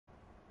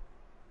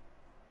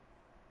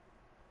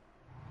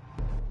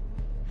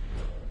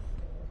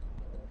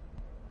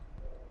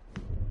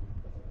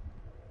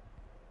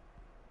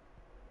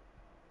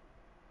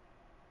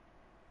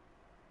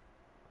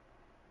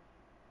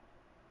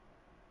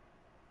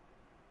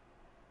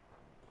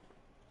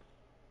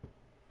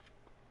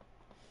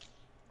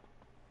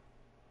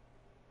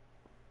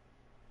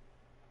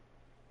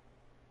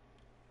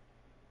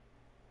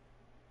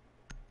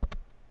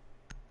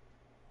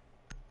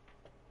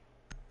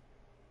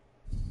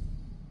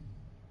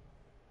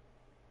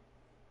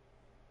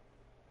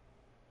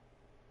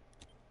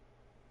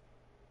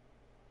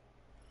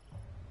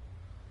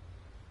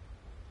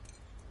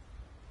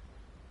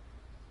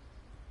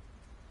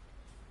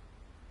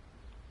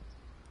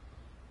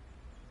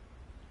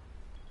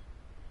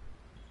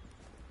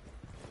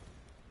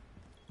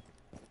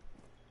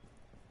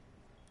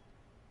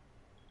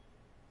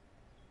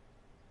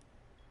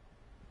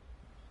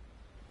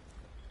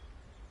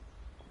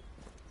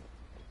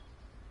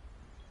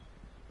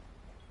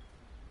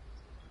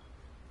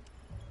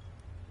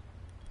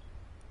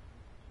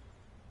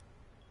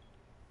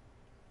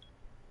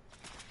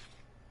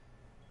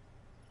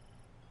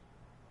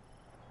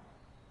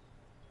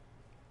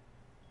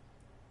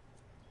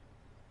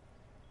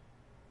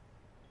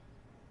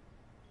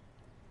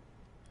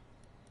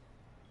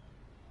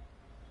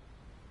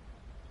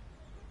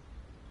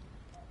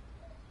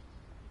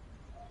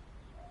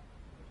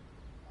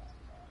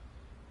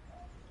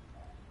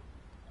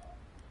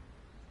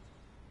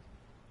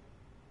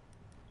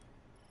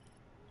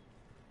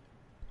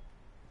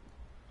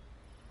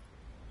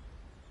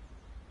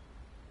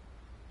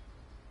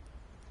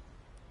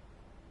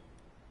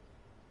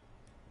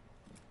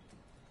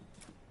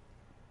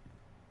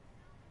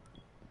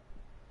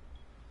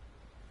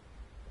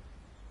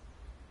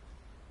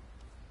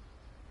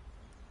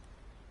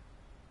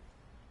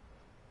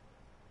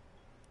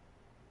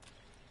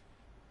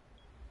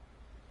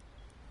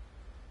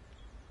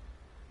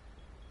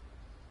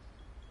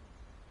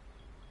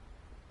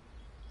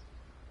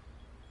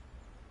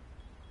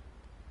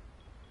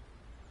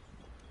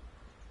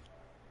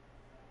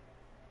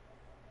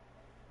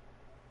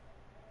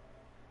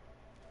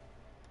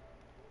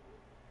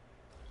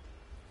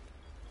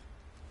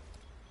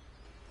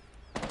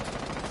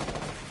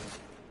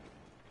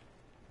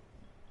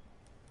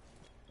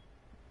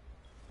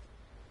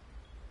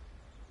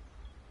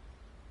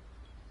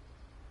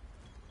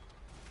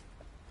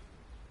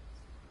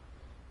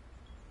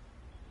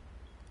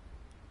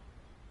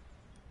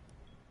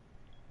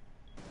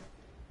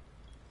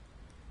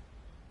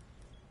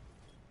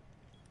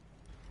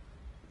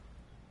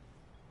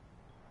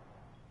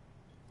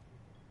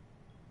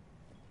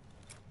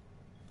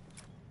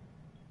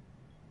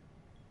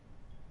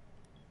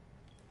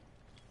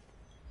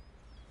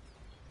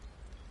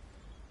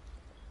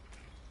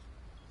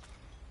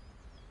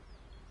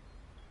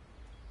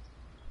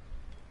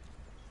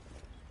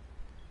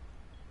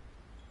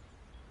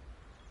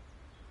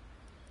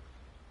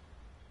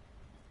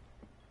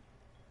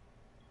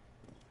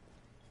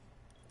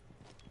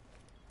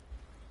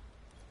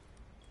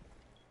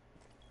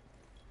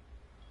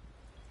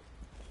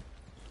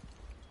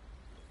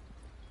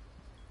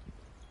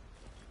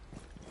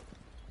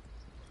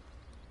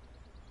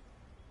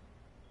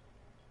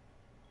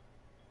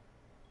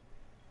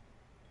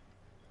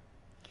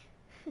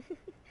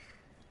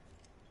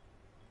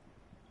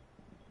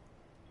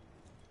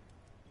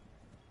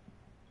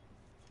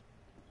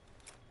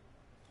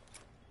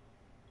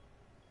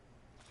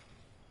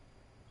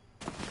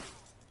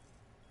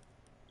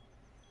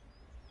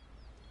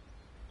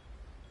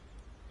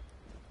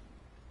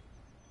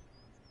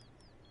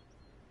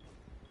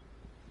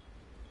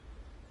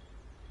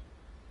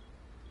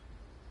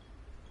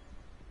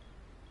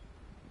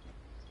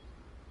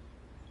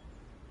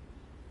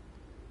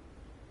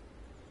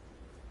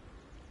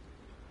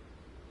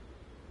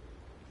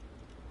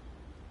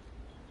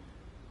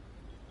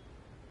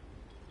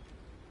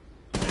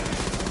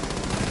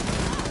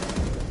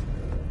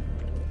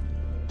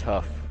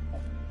Tough.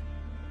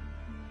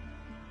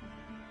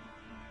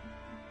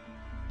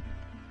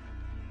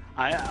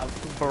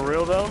 For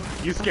real though,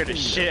 you scared the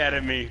shit out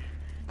of me.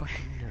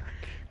 Fucking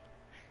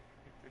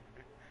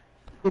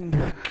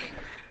nuck.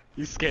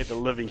 You scared the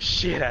living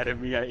shit out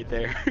of me right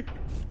there.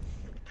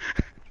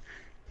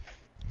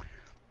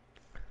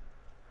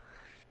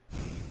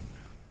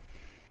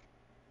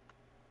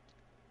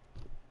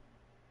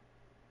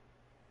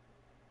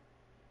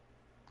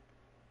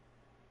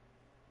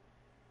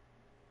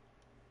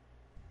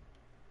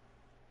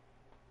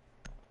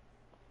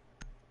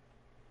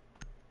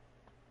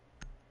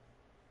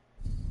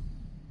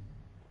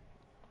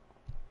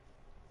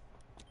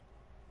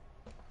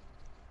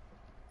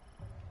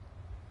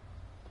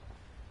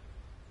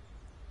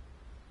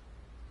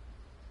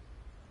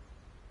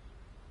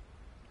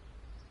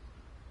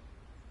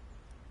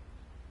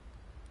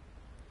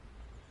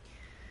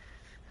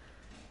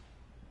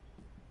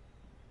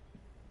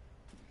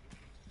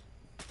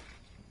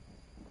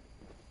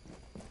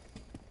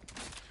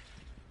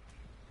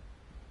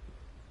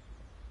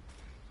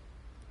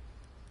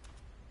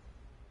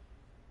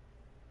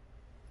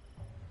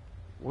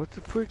 What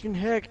the freaking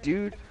heck,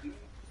 dude?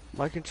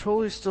 My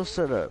controller's still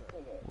set up.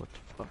 What the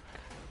fuck?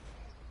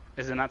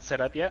 Is it not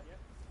set up yet?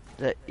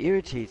 That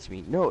irritates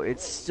me. No,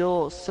 it's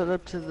still set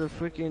up to the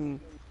freaking...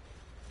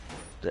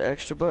 the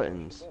extra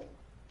buttons.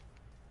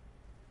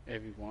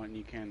 If you want,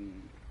 you can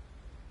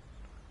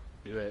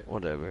do it.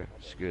 Whatever.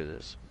 Screw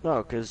this.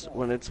 No, because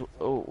when it's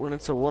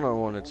a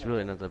one-on-one, it's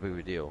really not that big of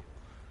a deal.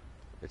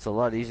 It's a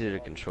lot easier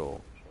to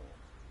control.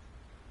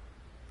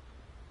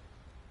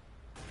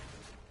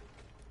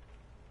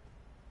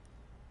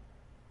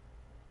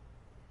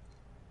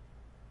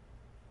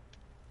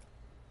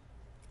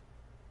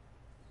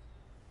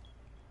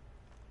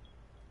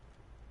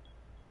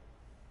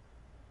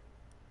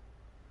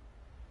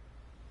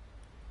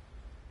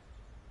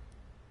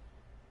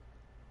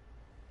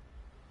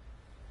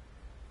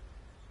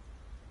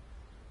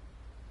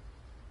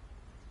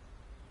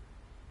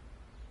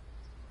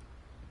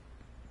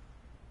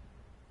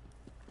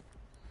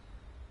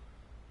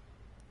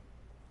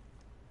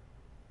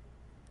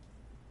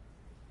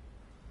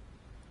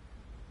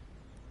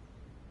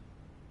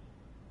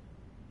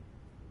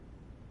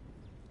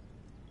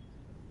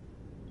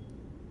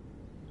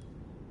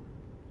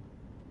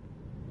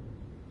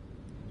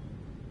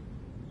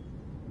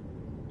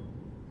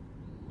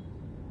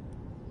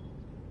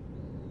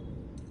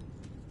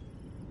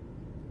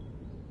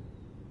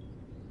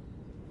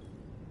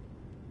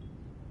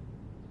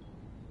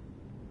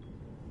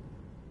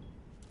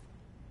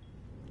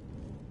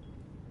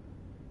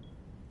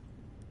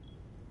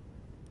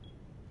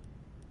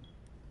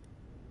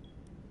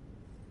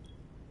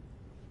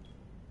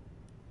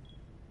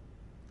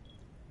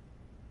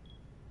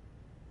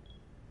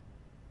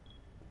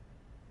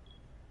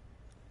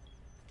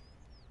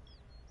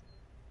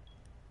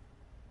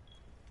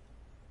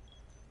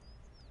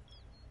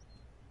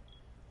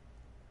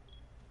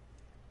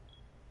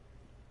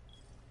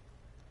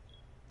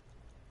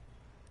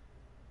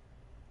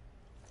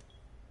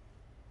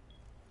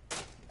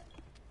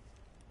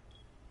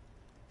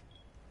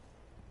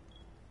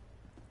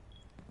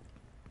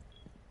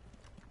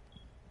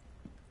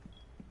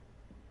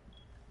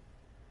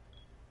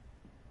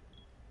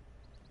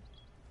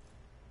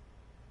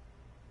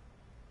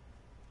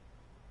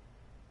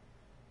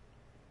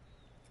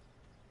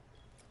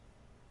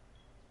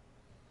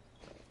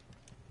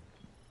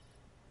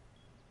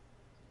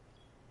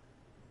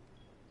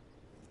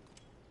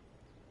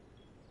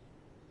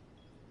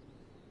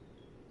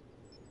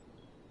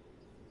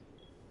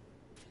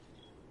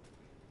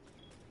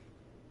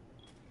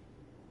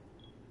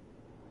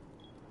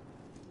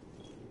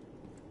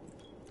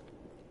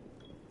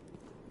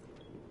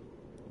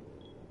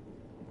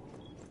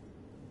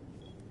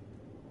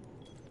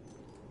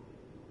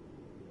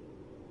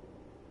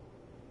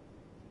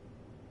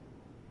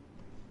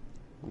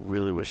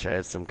 Really wish I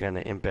had some kind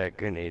of impact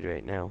grenade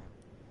right now.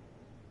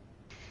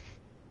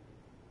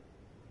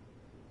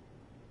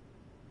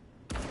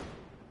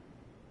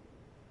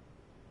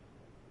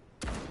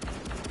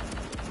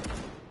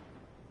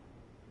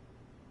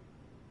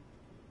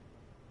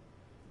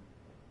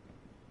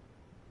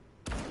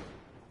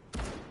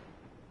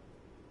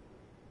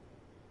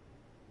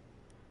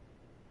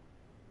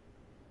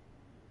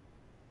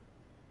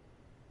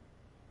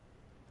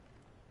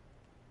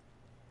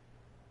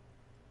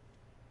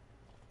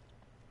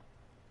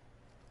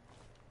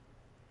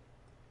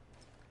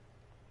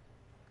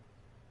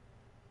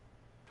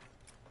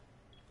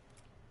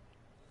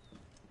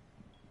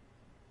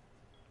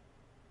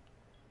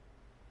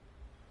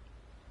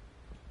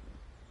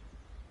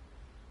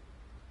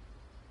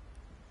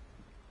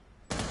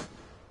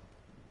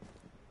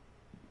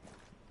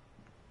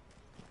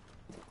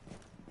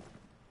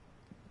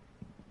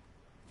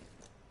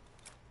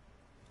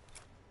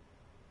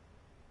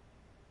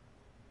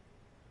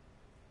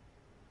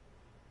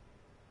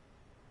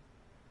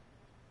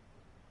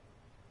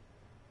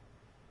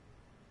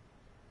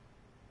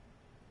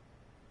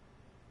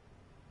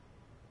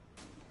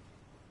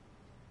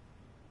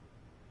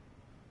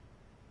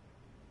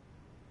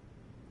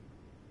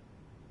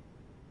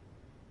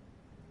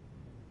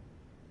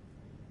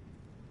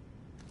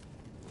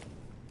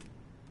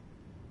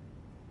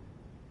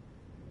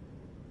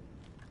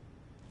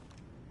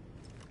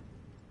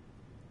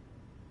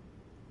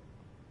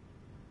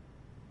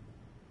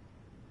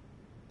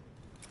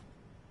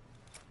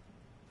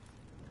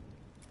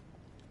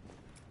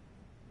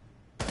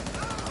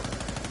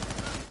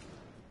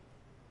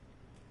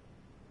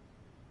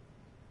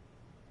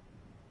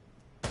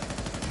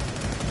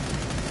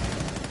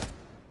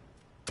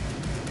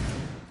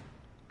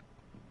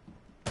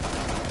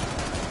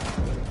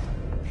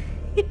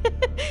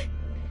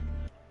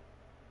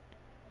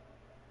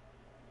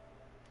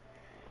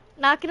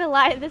 Not gonna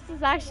lie, this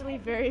is actually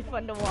very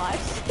fun to watch.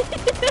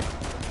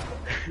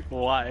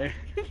 Why?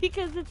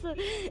 Because it's a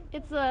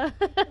it's like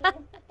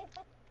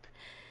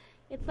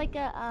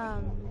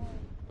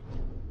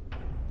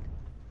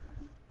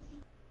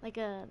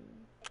a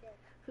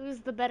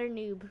who's the better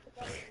noob?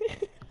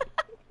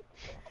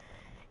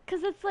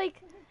 Cause it's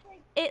like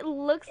it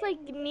looks like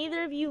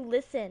neither of you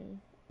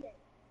listen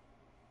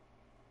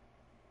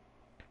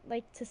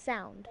like to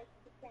sound.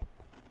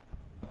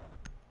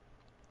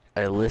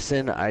 I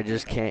listen, I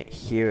just can't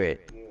hear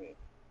it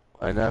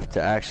enough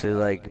to actually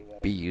like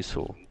be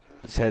useful.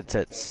 This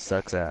headset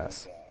sucks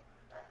ass.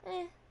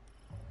 Eh.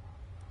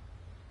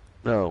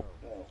 No,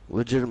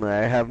 legitimately,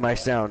 I have my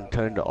sound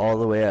turned all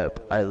the way up.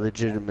 I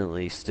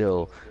legitimately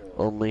still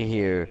only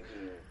hear.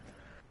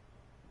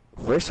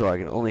 First of all, I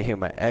can only hear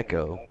my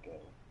echo.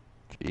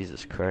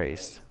 Jesus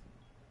Christ.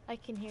 I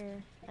can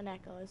hear an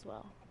echo as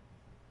well.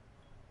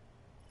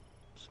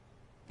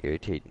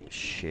 Irritating as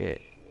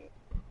shit.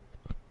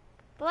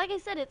 But like I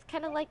said, it's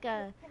kind of like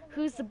a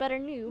who's the better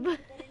noob.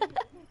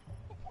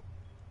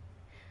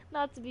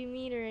 Not to be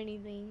mean or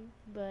anything,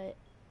 but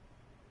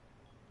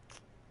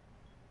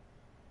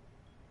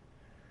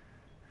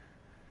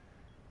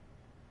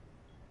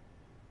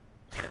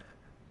where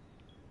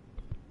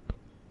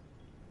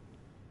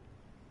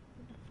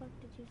the fuck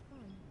did you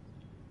spawn?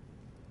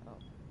 Oh.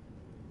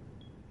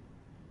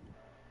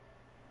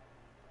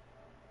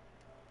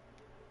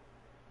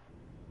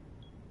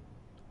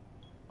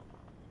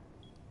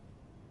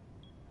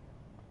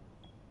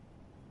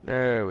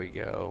 There we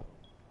go.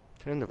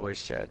 Turn the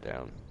voice chat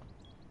down.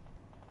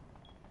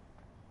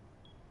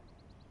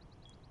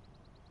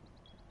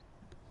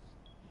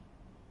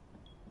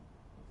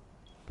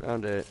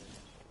 Found it.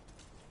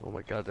 Oh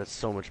my god, that's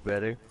so much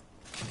better.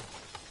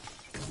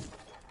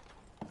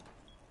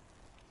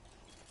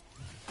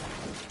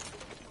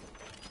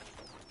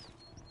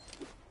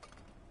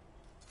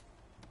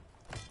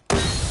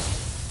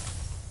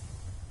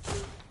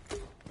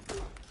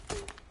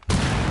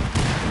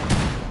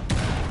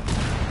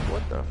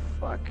 What the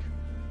fuck?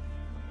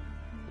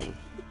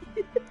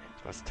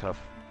 That's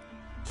tough.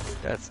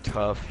 That's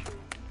tough.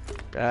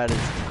 That is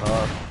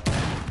tough.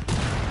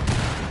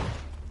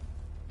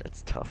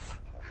 That's tough.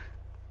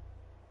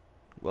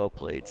 Well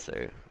played,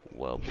 sir.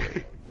 Well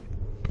played.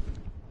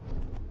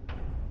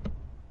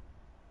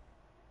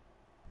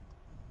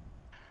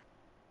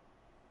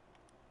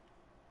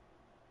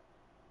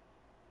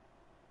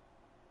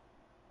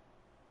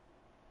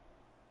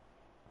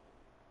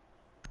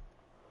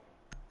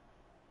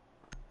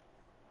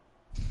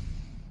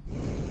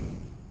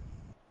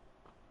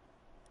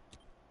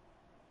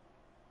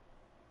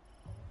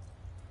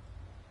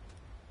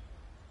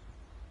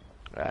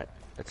 Alright,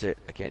 that's it.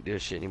 I can't do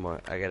this shit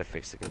anymore. I gotta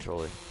fix the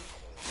controller.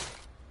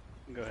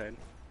 Go ahead.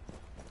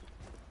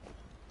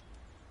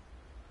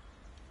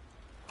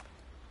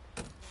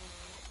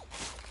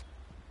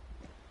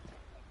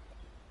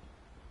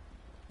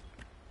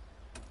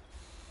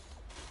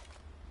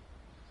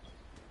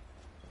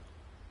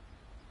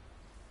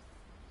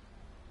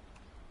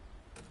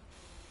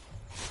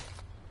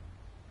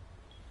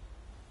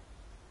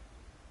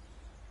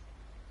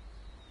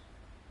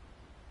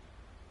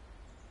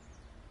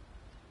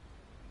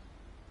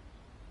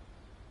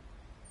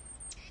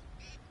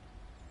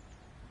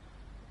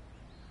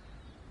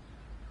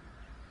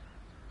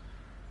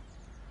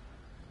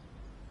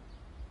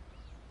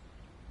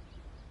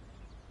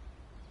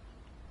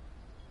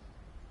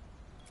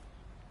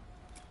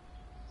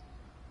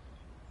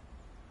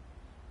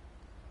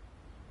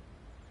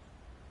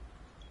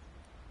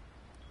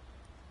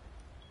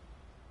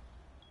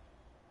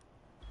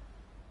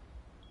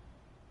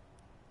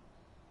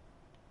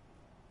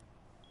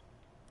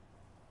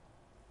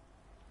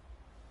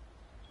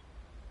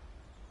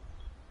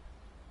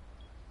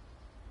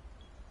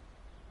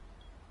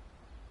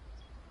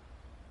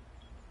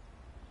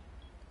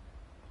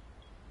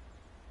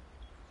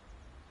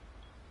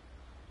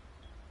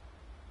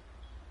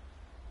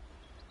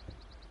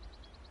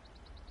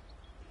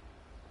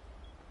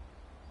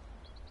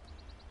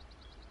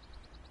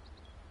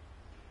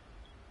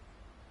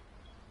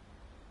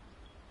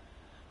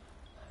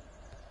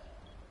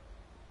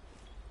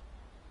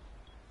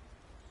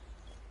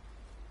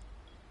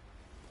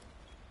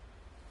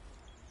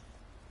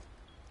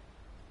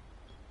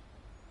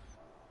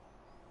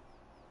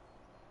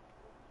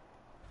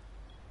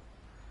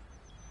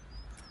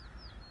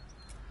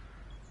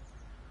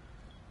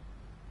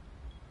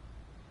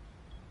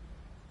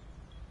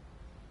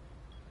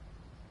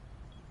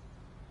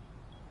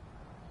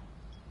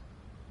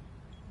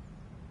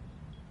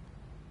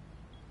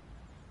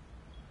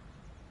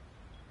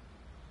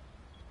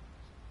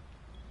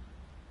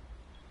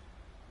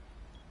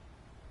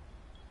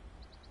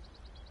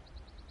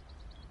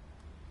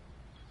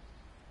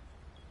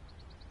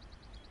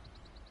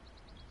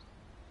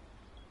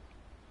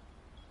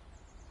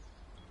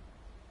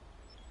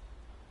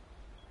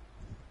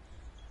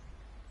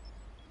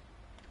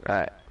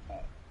 Right.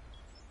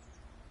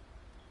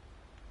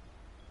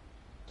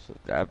 So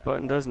that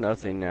button does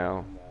nothing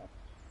now.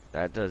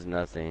 That does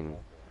nothing.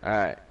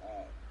 Alright.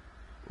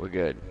 We're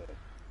good.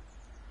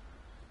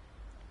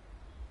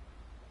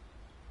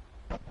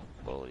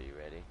 Bull, you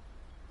ready?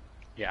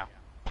 Yeah.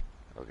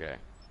 Okay.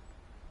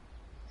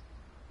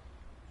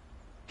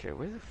 Okay,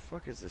 where the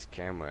fuck is this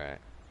camera at?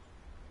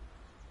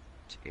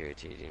 It's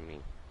irritating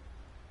me.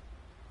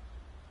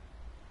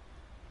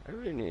 I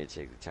really need to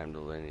take the time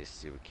to learn these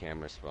stupid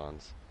camera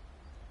spawns.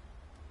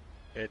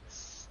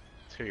 It's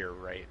to your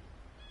right.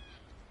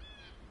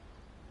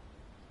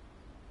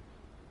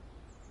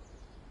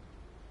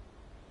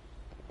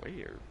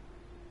 Weird.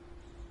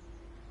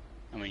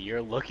 I mean,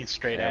 you're looking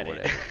straight Yeah, at it.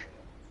 whatever.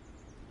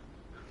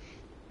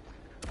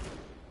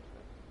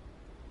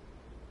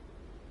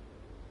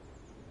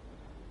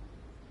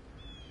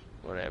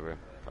 Whatever.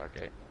 Fuck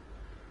it.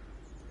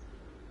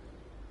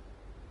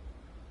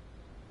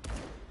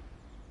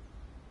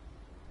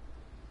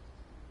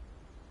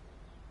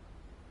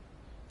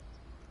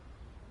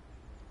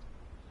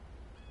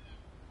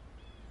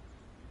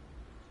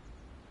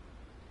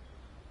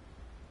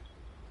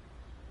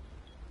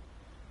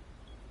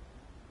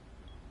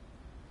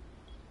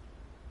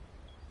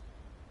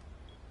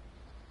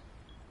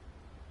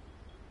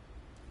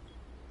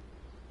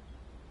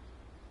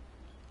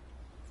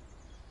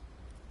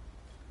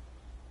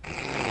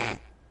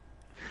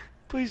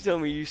 Please tell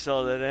me you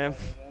saw that, Am.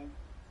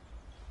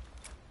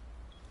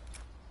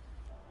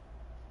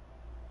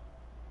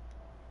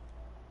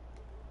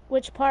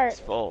 Which part? It's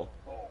full.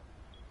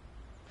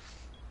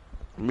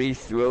 Me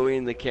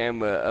throwing the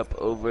camera up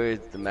over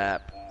the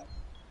map.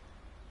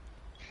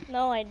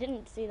 No, I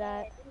didn't see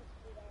that.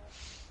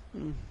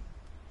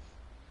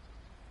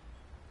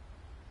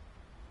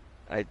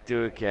 I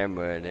threw a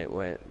camera and it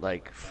went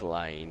like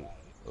flying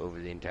over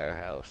the entire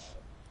house.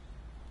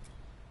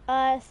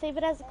 Save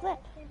it as a clip.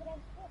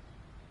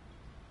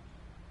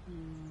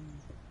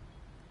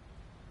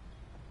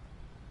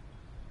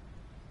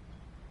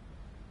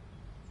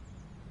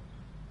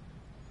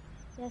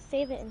 Yeah,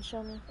 save it and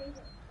show me.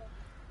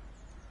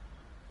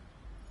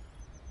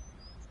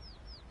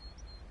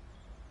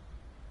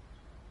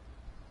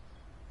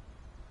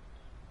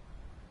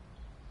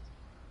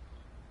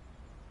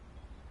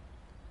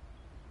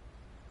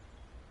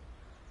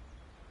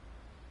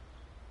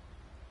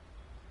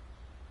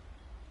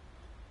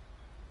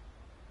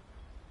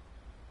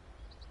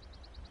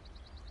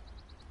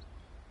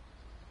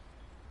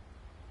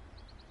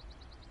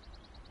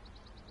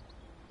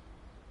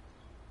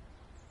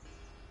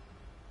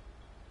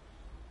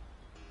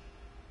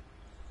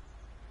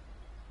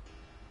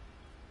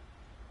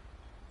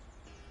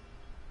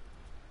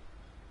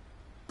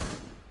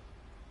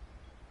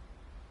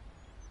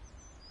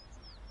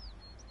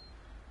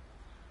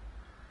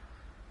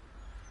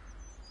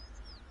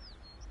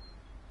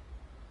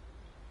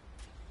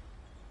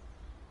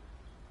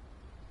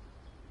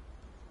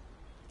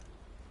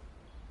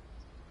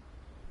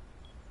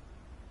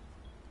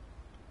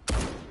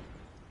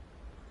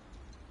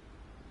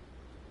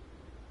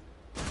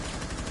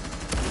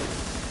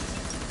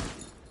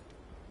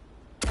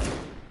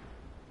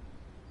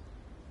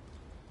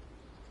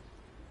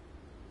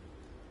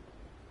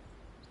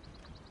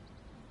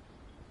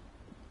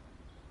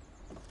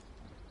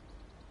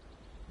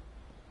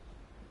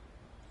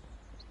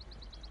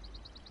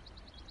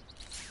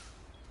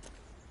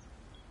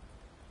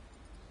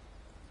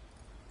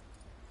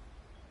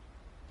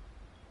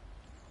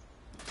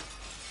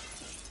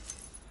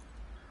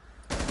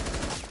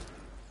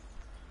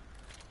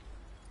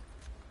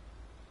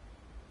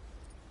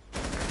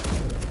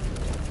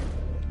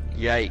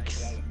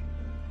 Yikes.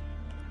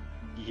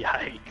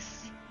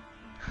 Yikes.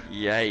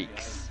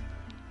 Yikes.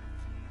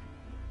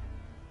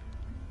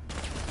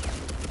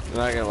 I'm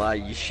not gonna lie,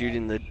 you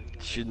shooting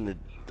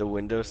the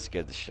window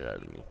scared the shit out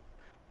of me.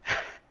 I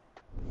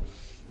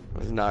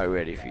was not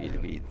ready for you to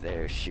be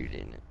there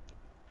shooting it.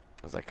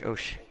 I was like, oh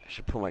shit, I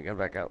should pull my gun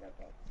back out.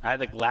 I had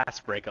the glass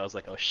break. I was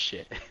like, oh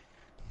shit.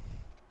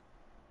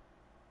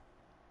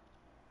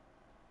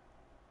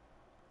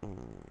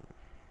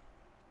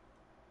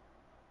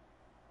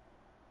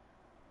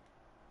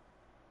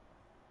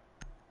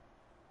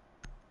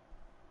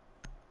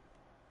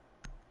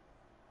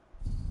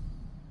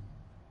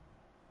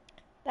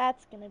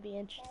 That's gonna be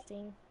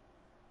interesting.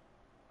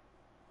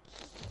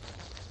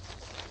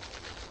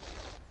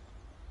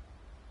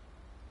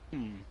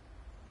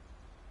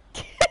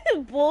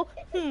 Bull.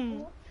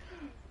 Hmm.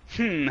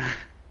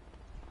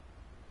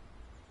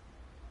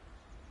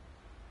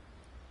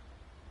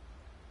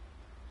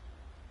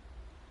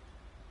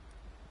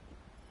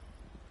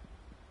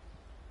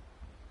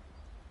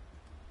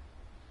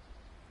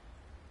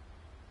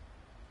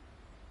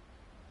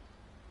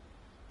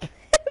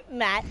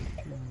 Matt,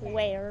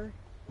 where?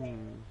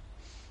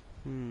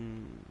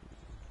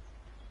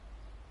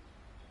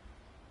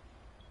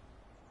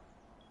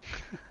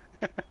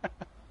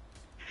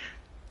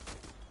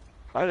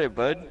 Hi there,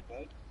 bud.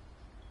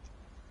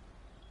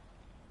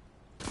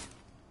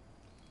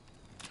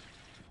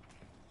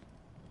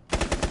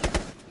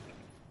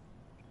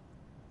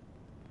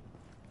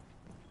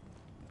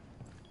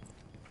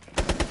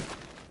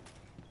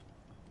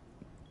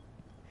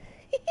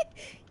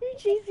 You're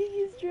chasing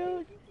his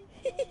drone.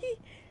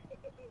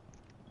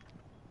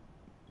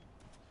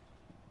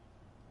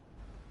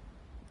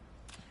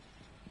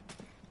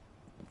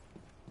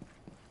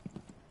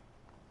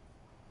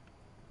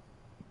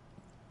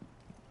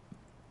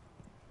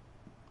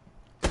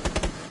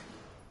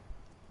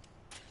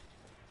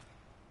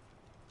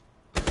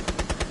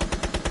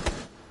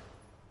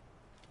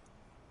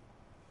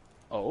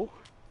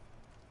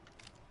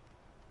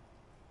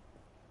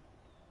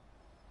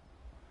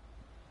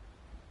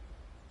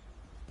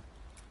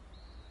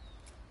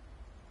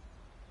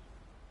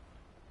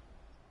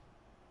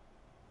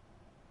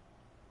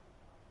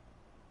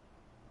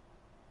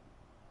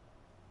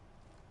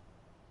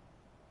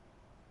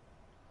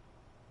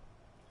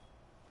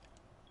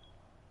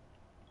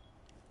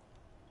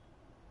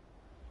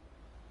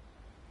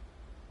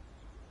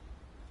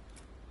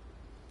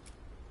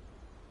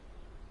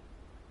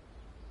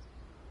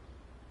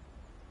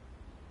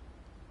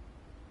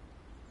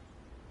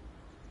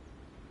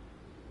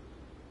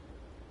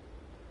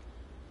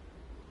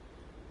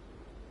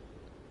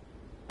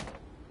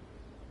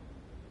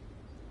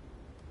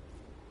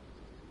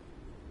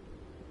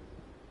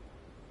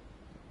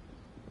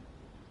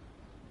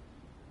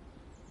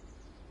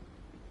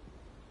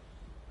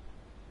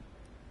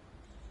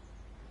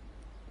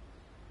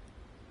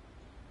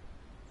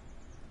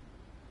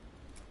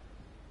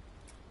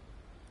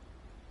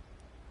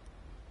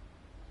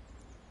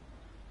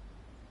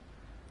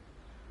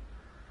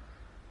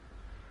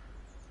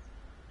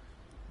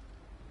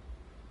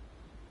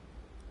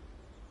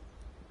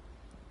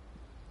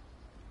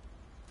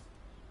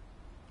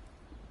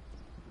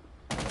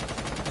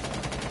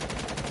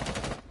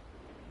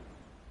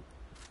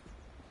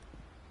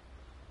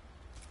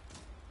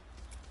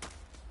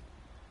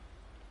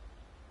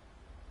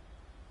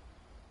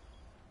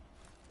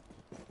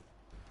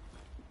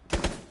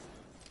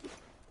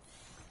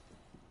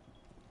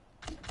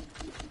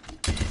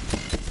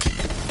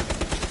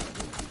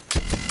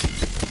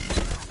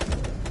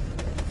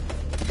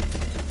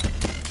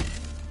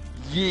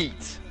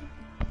 Yeet.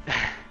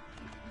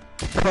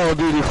 Call of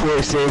Duty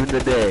 4 saving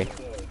the day.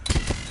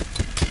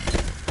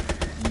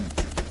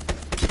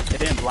 It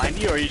didn't blind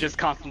you, or are you just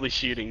constantly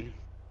shooting?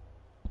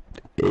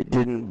 It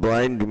didn't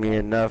blind me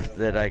enough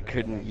that I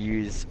couldn't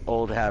use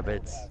old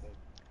habits.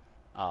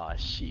 Aw,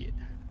 shit.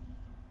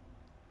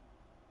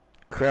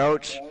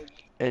 Crouch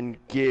and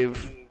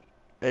give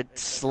a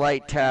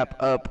slight tap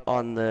up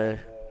on the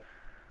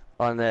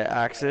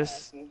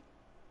axis.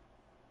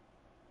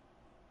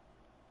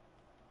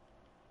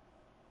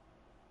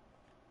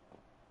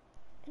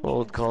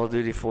 Old Call of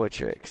Duty 4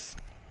 tricks.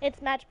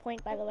 It's match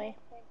point, by the way.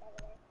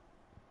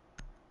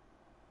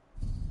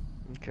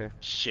 Okay.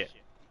 Shit.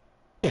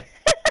 Okay.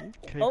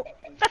 Oh.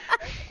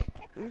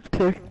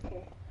 Okay.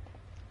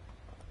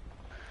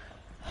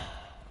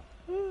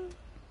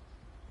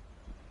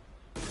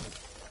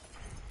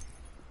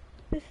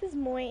 This is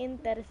muy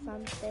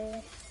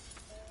interesante.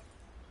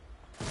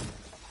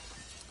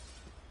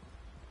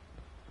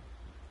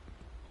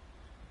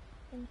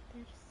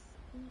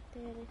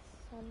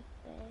 Interesante.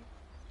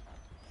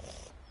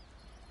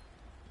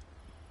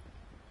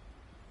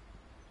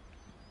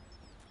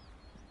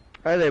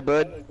 Hi there,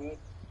 bud.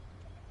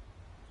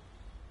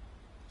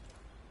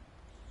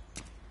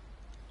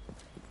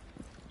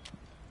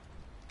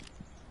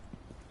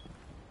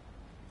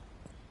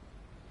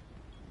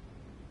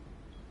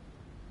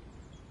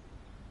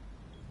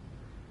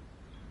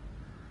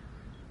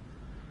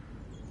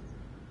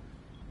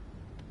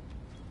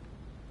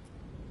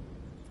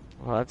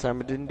 Well, that time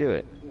I didn't do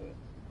it.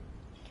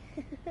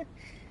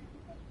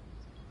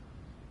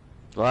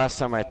 The last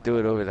time I threw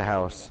it over the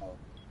house.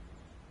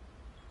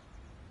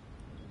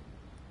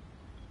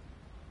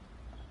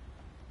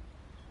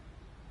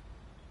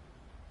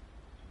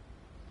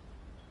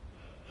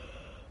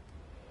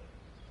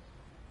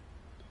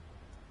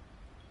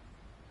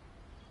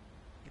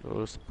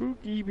 Oh,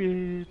 spooky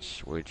bitch,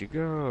 where'd you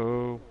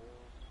go?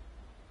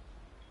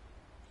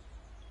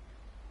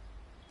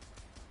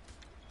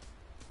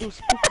 Oh,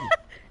 spooky.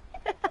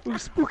 Ooh,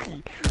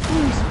 spooky.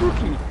 Ooh,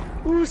 spooky.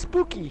 Ooh,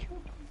 spooky.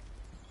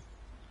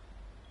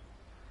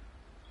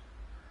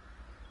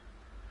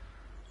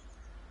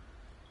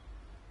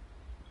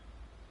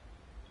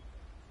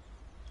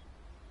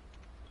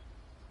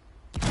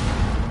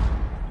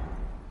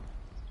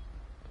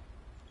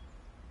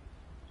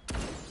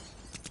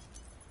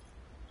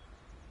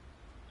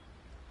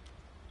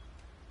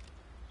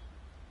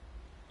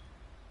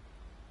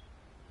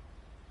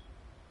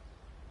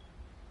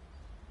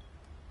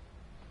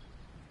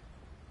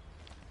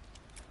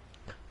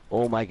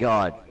 Oh my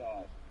god.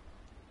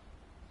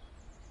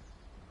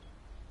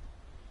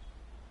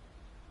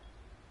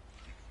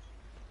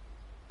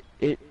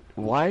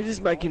 Why does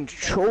my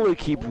controller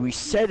keep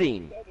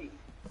resetting?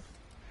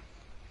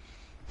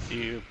 Do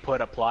you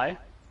put apply?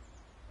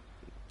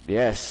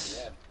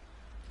 Yes.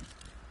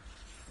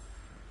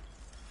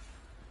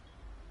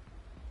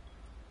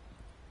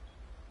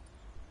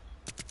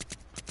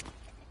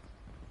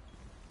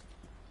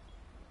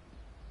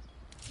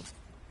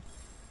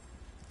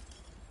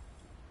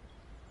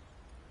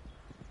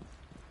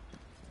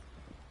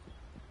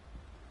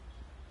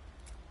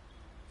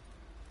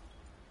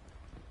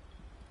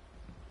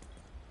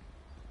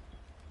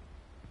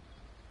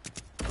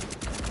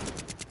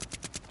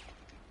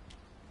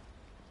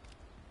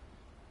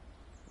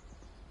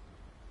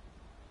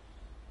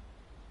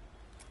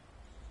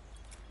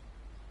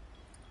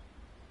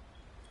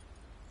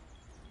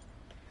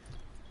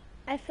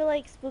 I feel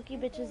like Spooky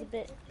Bitch is a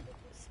bit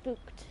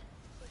spooked.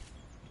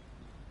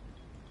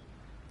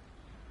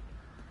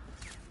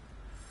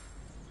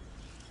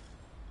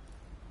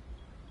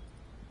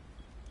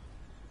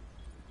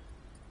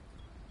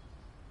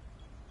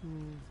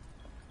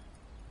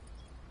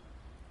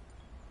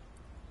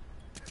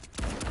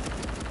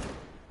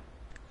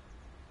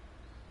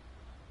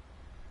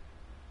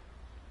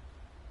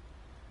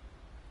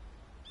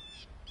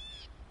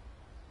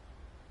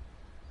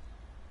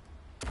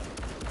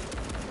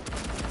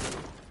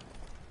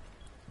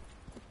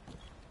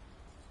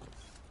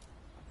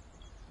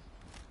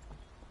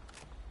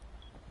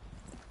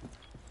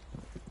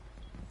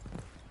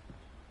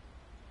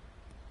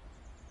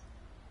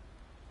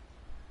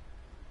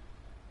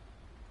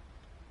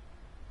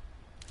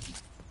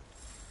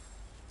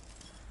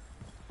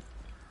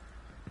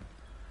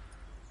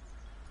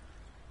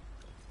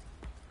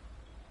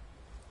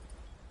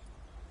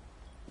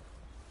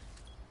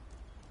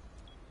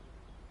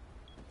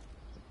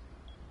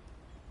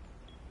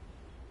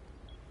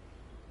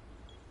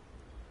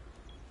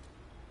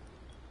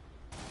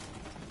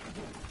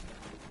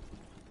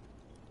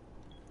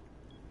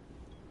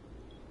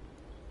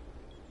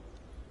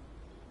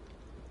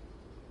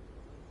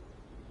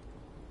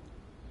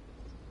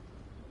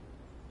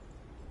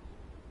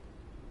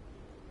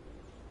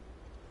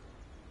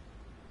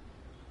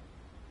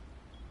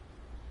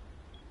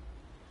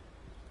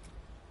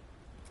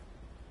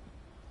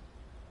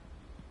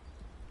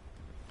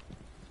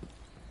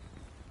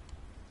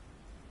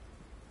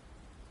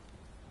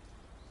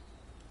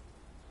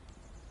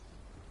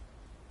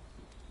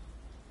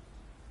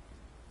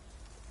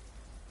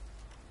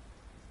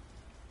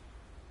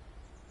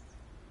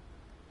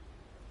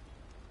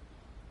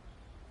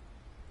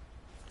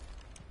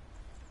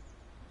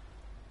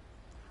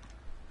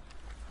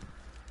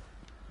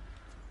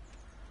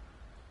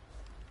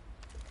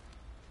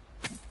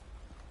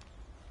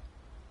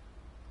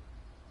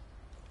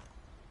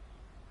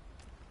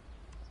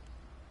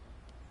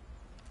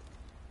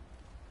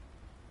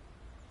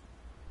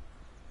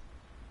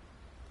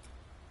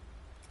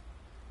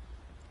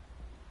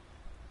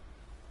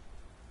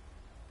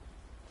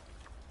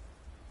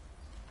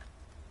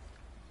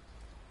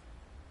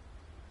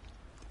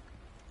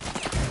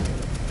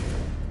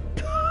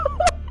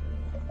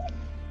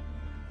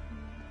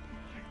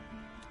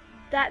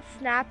 that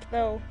snap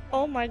though.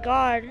 Oh my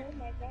god.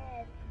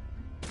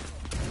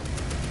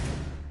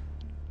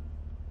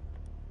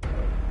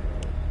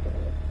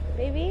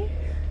 Baby?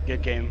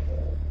 Good game.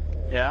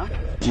 Yeah?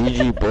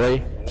 GG,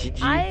 boy.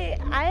 GG.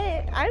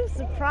 I'm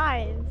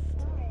surprised.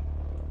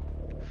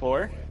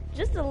 4?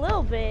 Just a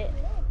little bit.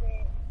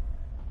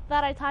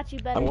 Thought I taught you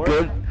better. I'm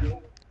good.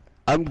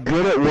 I'm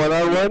good at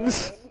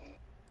one-on-ones.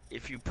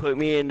 If you put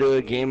me into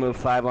a game of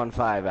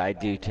 5-on-5, I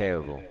do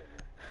terrible.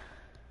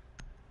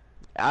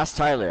 Ask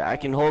Tyler. I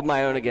can hold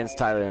my own against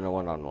Tyler in a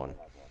one-on-one.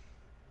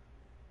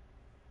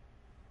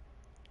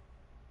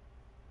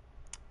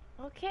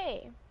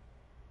 Okay.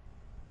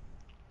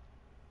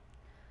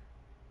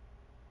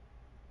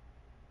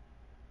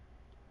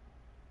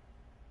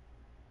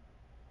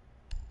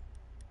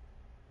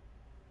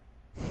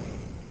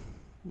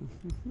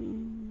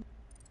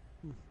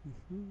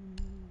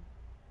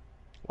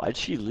 Why'd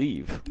she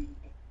leave?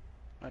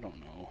 I don't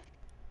know.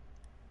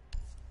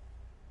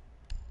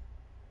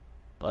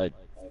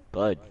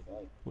 Bud,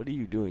 what are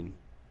you doing?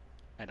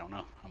 I don't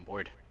know. I'm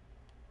bored.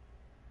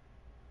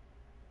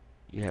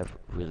 You have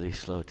really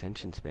slow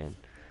attention span. Can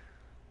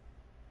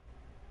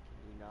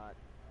you not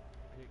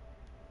be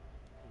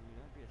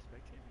a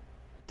spectator?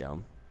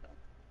 Dumb.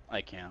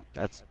 I can't.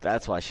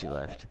 That's why she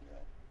left.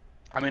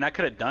 I mean, I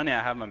could have done it.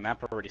 I have my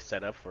map already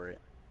set up for it.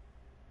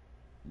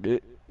 Do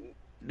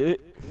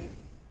it.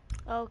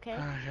 Okay.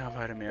 You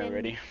invited me Then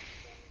already.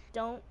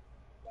 Don't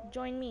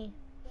join me.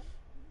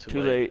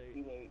 Too late.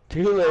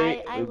 Too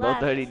late. I We both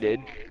left. already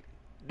did.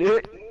 Do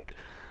it.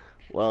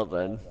 Well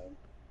then.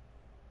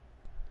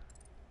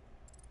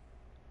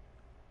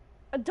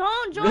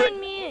 Don't join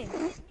me.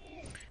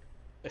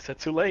 I said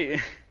too late.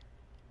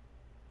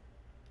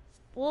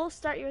 We'll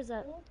start yours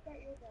up.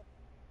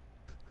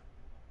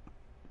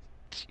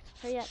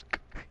 Hurry up.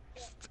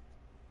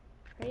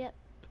 Hurry up.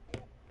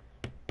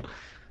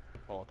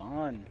 Hold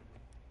on.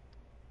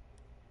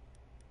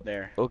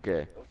 There.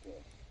 Okay.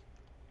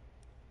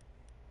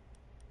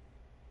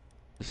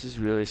 This is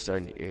really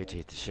starting to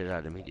irritate the shit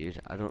out of me,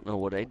 dude. I don't know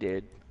what I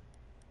did.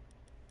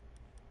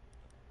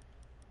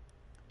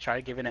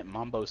 Try giving it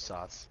mambo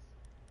sauce.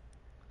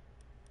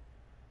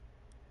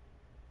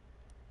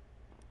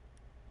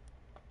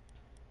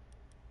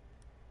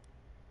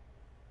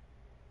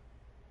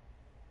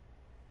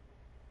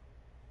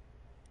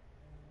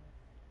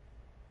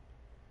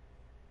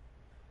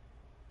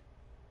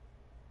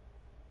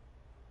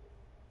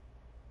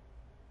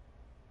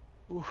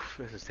 Oof,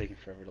 this is taking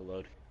forever to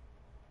load.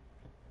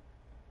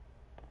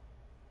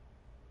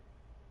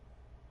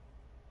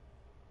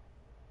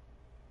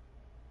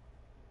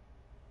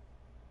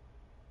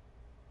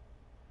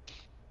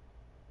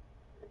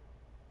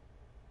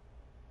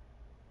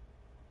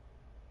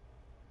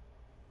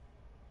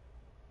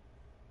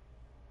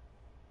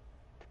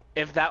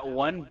 If that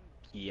one,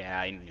 yeah,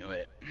 I knew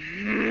it.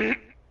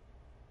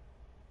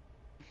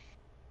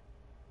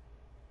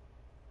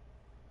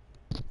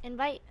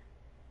 Invite.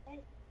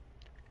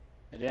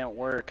 It didn't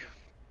work.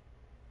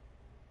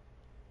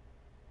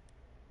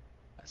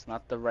 That's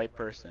not the right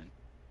person.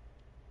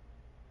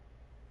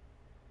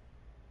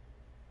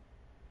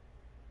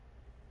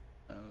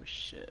 Oh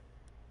shit.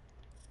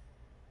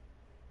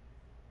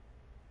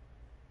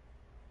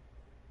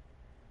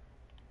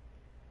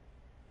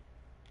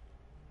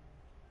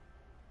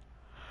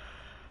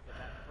 If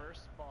that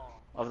first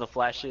ball of the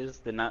flashes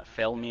did not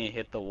fail me and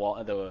hit the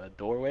wall, the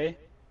doorway,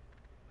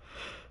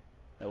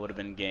 that would have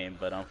been game,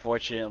 but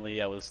unfortunately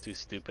I was too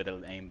stupid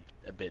to aim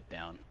a bit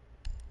down.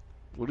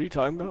 What are you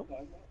talking about?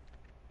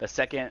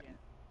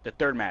 The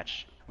third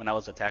match, when I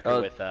was attacker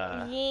with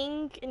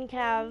Ying and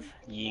Cav.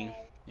 Ying,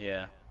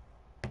 yeah.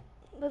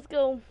 Let's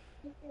go.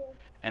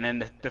 And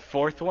then the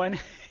fourth one,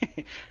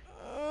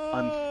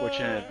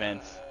 unfortunate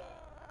events.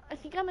 I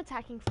think I'm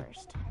attacking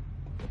first.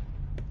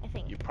 I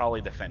think. You're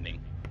probably defending.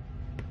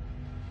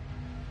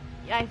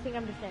 Yeah, I think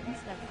I'm defense.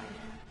 Never mind.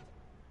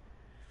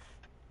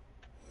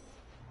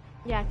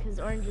 Yeah, because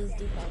oranges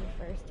defend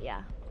first.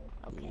 Yeah.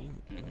 Okay.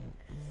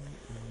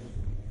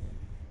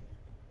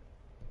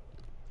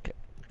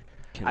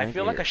 I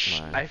feel like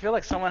I feel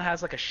like someone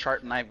has like a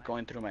sharp knife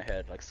going through my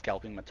head, like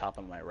scalping the top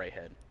of my right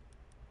head.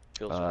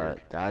 Feels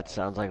weird. That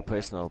sounds like a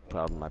personal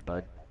problem, my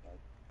bud.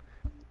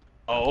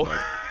 Oh.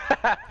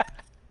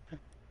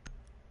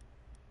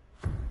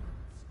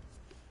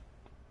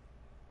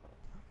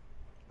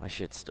 My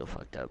shit's still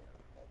fucked up.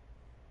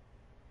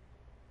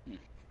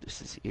 This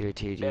is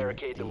irritating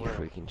Barricade the the room.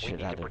 freaking We shit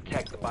need out to of me.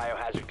 protect the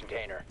biohazard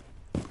container.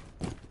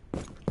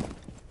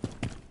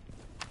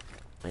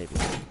 Maybe.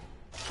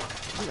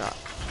 Not.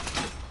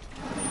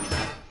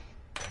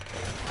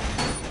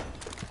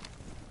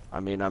 I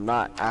mean, I'm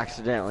not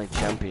accidentally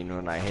jumping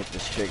when I hit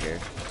this trigger.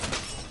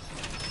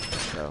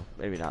 So,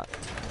 maybe not.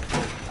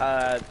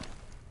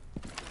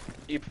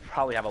 You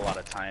probably have a lot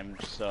of time,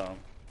 so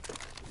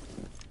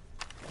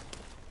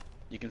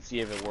you can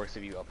see if it works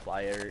if you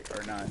apply it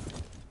or not,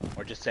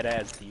 or just set it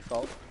as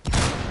default.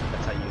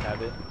 That's how you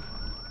have it.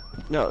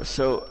 No,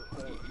 so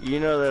you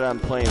know that I'm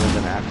playing with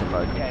an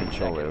aftermarket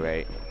controller,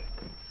 right?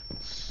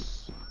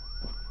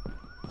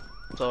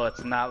 So So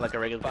it's not like a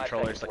regular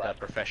controller, it's like a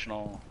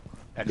professional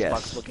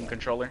Xbox looking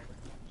controller?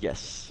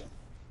 Yes.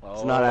 Oh,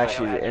 It's not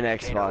actually an Biohazard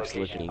container Xbox location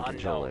looking unknown.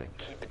 controller.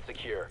 Keep it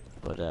secure.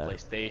 But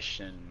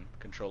PlayStation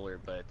controller,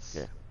 but it's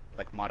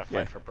like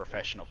modified for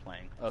professional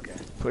playing. Okay.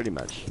 pretty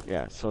much.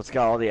 Yeah. So it's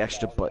got all the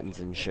extra buttons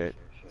and shit.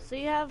 So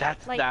you have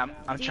That's like, I'm do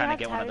you trying to have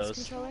get one of Tyler's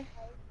those. controller?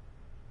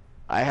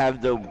 I have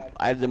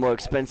the more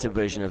expensive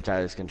version of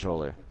Tyler's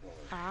controller.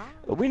 Ah.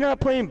 Are we not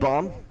playing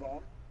bomb?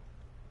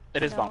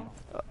 It is No. bomb.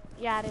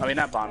 Yeah, it is. I mean,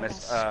 not bomb, Okay.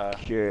 it's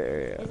Secure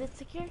area. Is it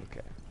secure?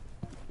 Okay.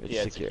 It's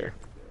yeah, it's secure. secure.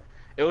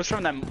 It was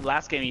from that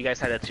last game you guys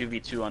had a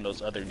 2v2 on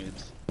those other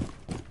noobs.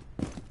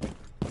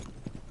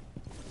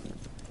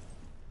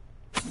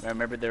 I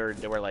remember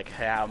they were like,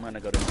 hey, I'm gonna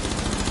go to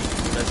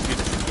let's do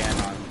this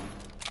again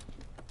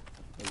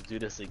let's do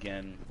this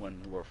again when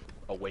we're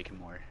awake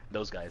more.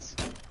 Those guys.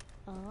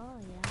 Oh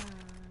yeah.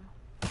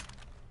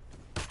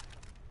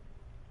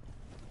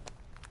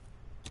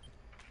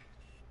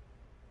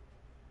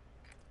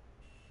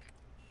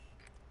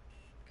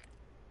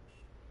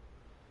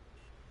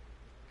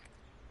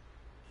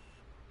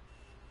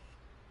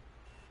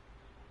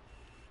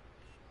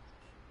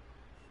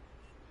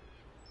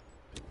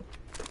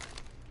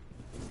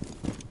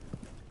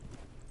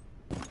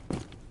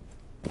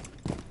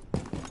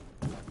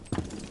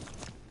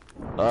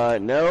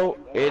 No,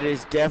 it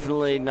is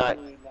definitely not.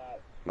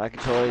 My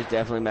controller is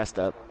definitely messed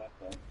up.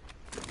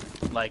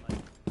 Like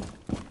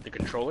the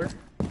controller?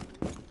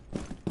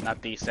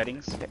 Not the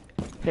settings?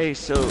 Hey,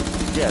 so,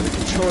 yeah, the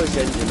controller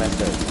settings are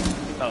messed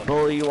up. Oh.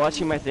 Bull, are you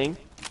watching my thing?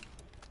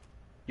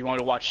 You want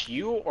to watch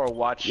you or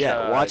watch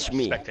Watch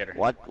me. spectator?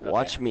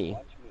 Watch me.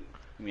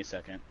 Give me a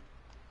second.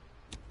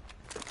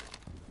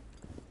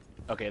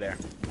 Okay, there.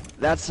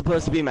 That's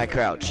supposed to be my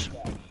crouch.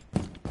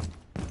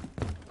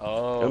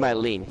 Oh. Or my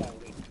lean.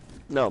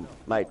 No,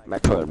 my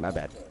prone, my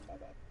bad.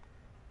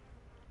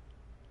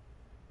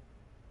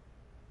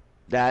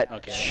 That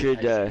Okay,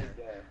 should, I see.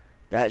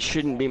 that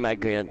shouldn't be my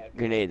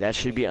grenade. That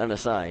should be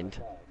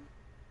unassigned.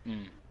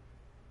 Hmm.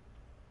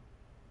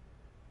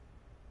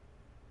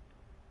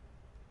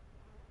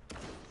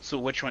 So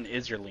which one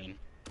is your lean?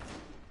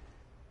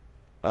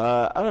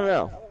 I don't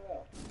know.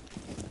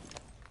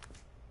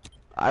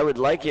 I would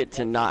like it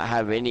to not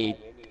have any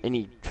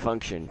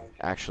function,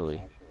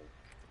 actually.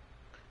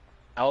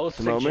 I will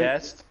the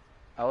moment?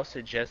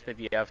 suggest if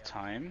you have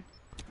time.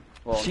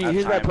 Well, See, not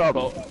here's my time,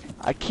 problem. but-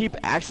 I keep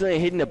accidentally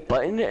hitting a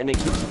button and it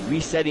keeps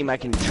resetting my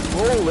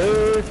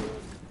controller.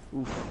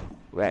 Oof.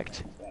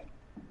 Wrecked.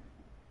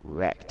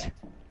 Wrecked.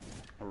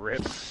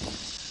 Rip.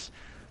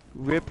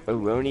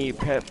 Rip-a-roni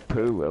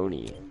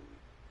pepperoni.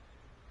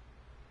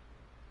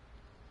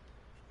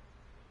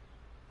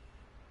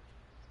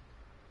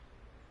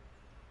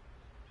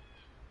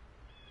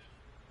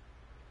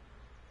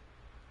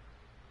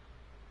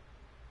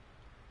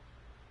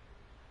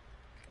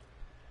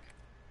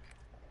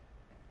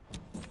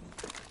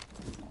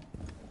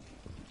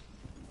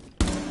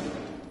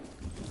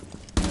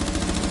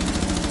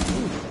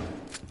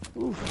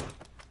 Oof.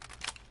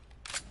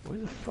 Where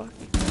the fuck?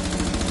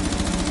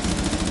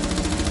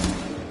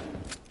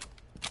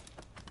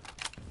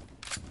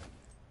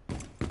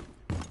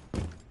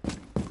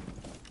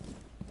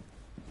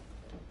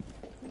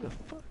 Where the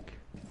fuck?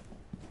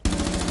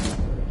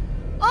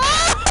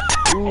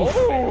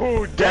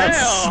 Oh, That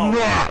damn!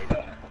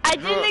 snap! I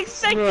didn't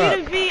expect you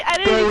snap. to be. I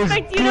That didn't was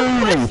expect you to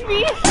push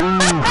me.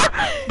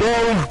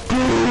 That was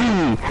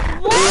dirty!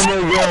 Oh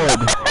my god!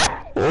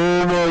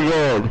 Oh my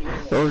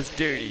god! That was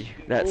dirty.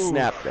 That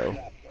snap though.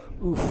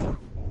 Oof.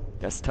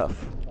 That's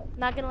tough.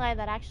 Not gonna lie,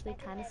 that actually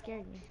kind of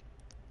scared me.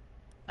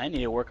 I need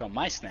to work on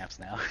my snaps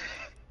now.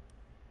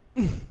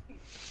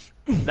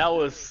 that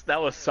was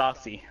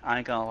saucy. I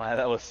ain't gonna lie,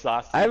 that was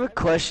saucy. I have a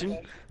question.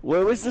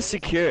 Where was the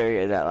secure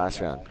area that last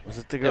round? Was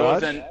it the It garage?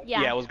 wasn't.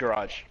 Yeah. Yeah, it was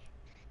garage.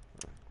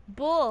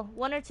 Bull,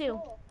 1 or 2?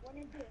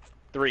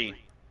 3.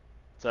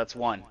 So that's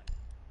 1.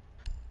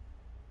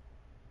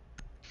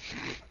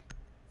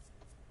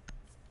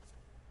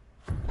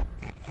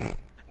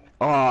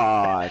 Oh,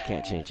 I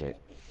can't change it.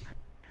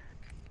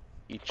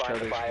 Each Find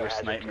the other's worst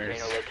biohazard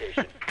nightmares. container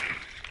location.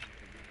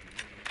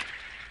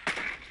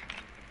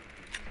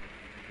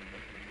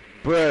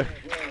 Bruh.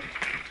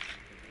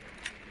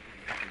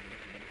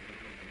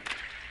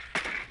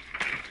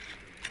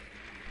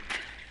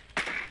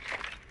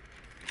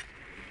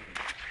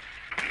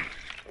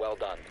 Well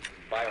done.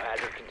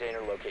 Biohazard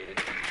container located.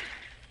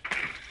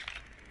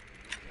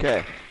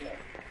 Okay.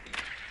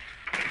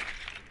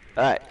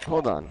 Alright,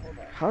 hold on.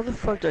 How the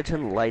fuck do I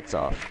turn the lights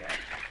off?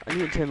 I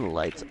need to turn the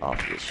lights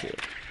off this shit.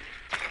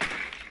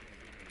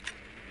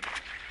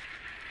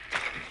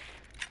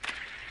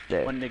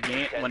 There. When the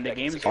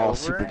game's All over,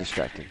 super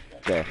distracting.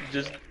 There.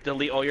 just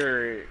delete all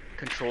your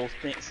control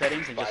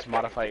settings and just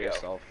modify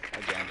yourself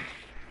again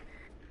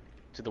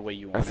to the way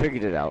you I want.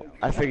 figured it out.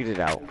 I figued it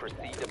out.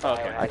 Proceed to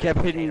Okay. biohazard I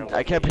kept hitting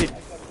container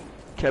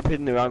kept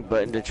hitting the wrong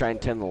button to try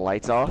and turn the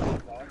lights off.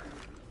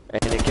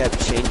 And it kept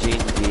changing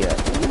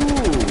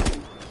the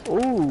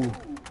ooh.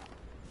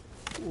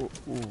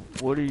 Ooh,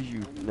 what are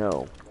you?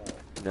 No.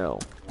 No.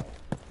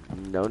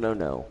 No, no,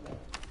 no.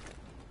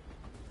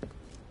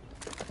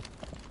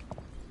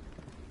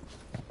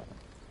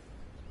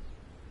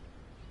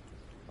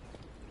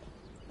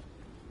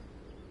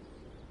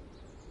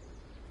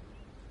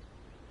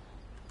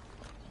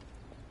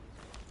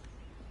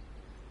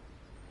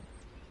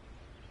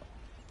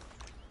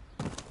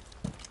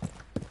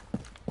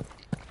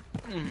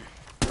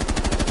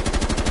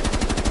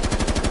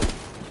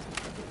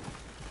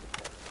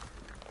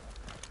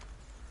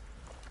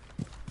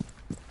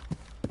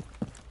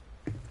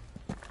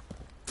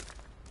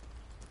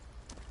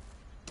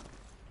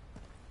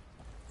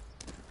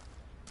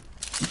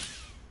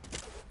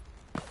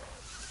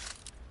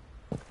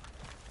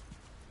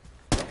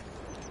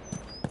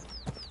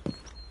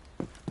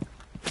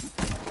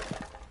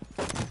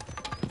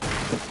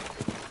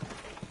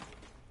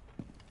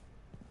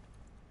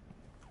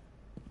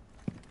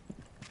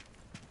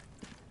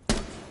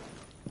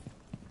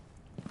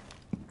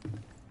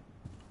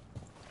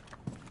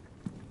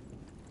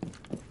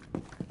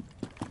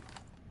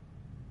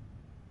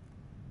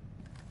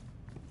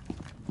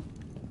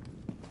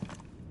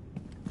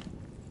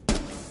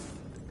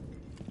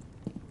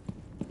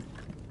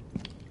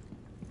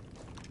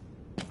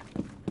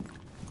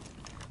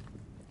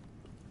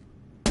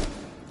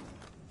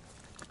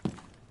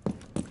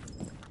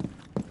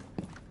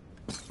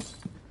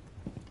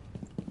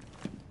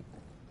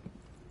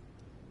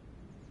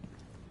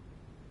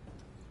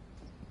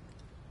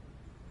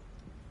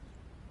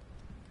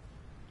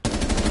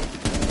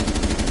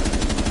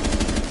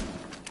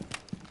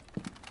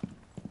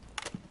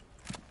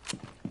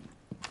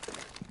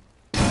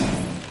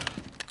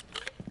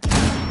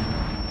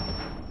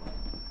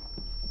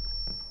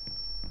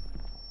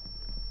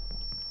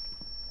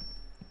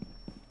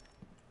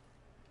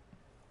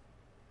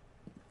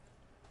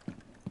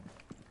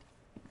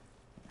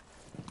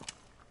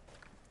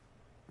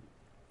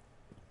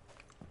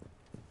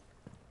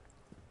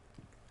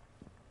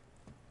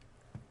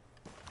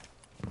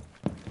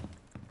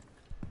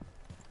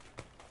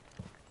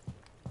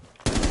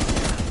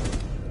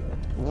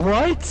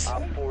 What?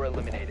 Op 4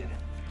 eliminated.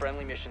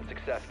 Friendly mission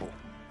successful.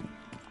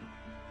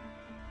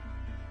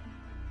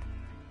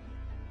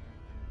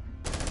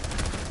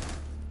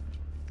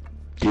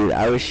 Dude,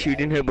 I was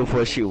shooting her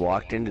before she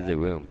walked into the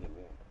room.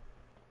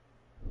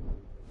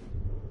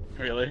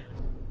 Really?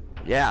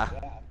 Yeah,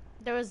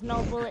 There was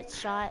no bullet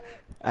shot.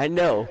 I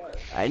know.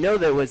 I know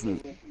there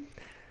wasn't.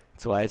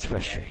 That's why it's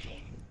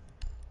frustrating.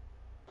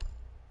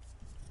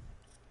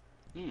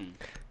 Hmm.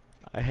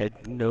 I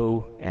had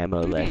no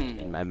ammo left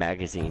in my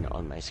magazine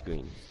on my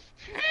screen.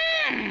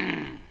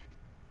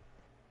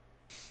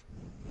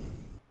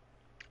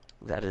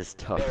 That is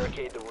tough.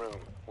 Barricade the room.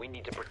 We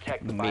need to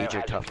protect the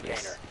Major biohazard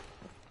toughness. container.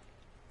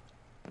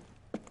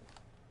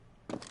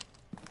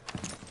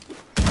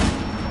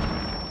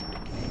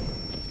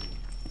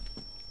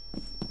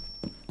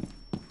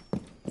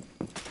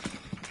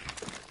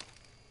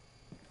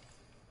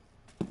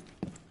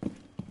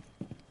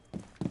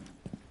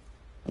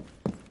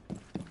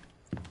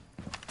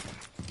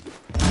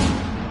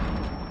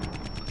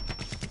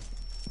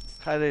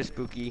 Hi there,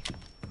 Spooky.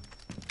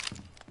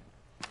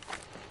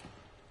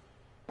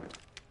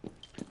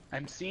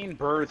 I'm seeing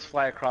birds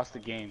fly across the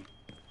game.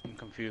 I'm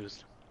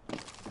confused.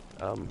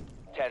 10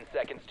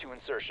 seconds to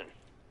insertion.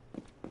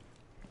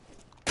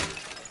 5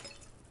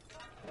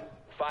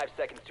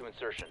 seconds to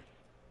insertion.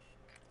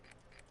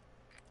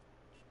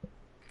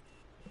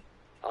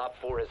 Op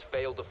 4 has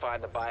failed to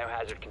find the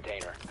biohazard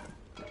container.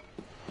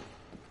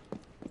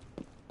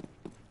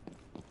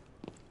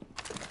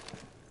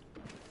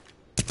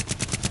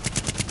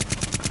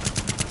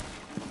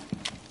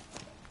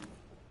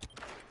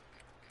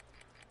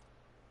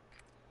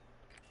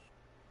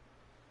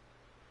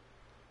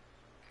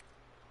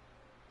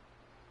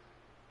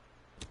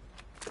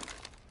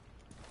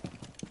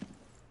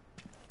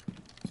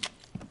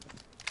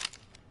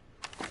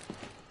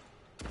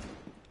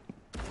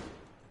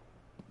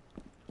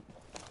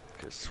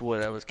 Could swore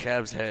that was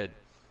Cav's head.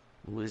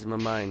 I'm losing my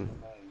mind.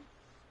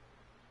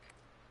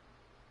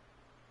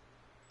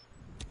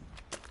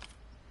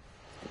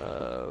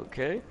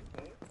 Okay.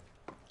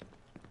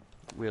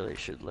 Really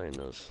should learn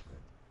those.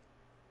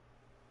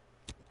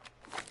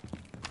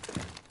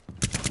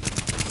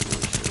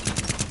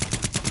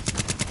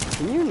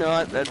 Can you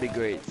not? That'd be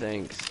great,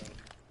 thanks.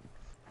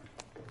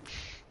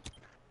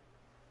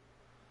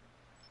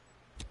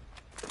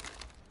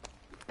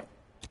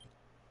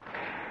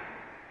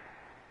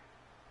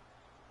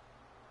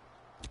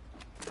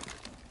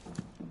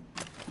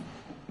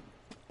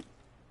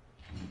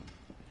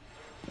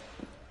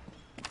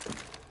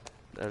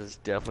 That is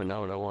definitely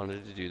not what I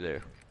wanted to do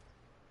there.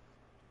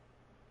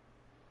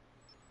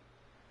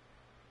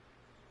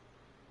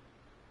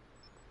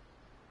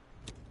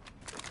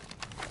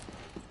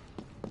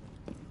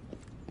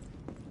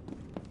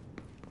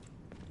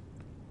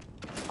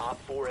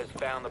 Op 4 has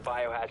found the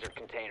biohazard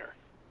container.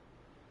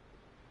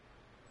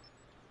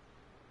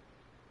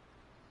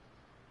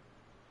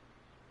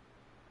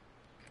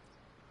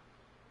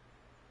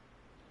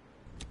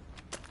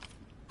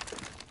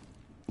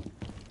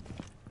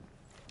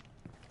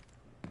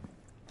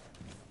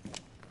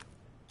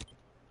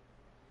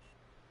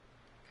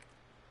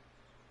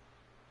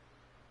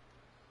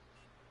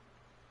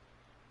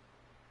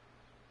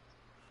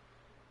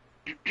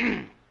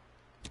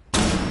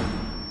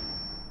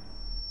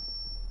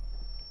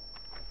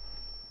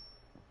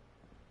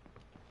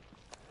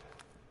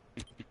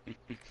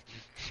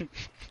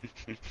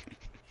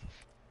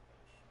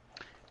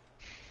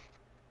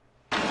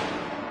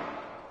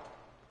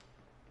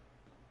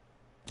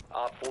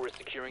 4 is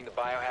securing the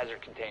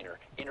biohazard container.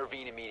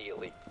 Intervene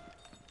immediately.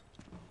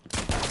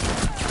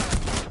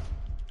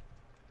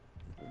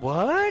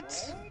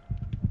 What?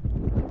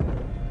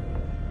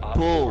 Op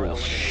 4 eliminated.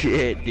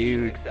 Bullshit,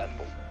 dude.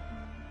 Successful.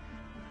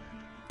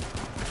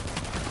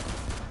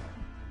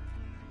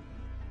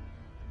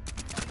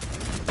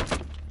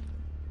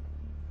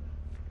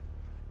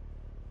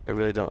 I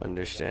really don't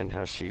understand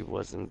how she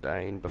wasn't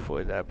dying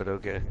before that, but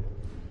okay.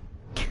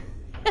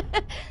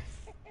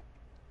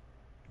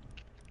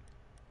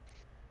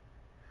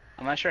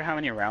 I'm not sure how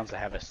many rounds I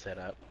have it set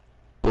up.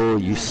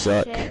 Bull, you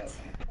suck. Shit.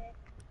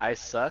 I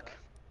suck?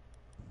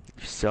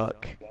 You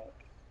suck.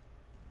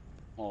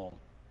 Oh,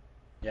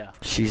 yeah.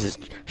 She's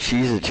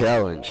a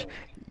challenge.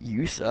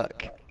 You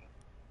suck.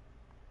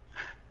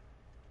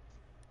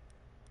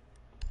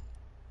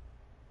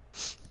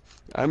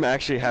 I'm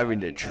actually having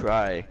to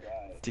try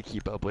to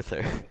keep up with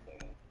her.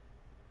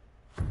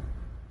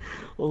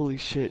 Holy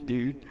shit,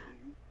 dude.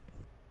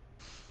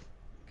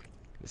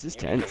 This is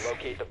You need tense. to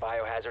locate the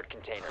biohazard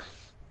container.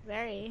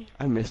 Very.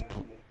 I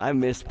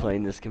miss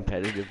playing this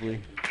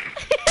competitively.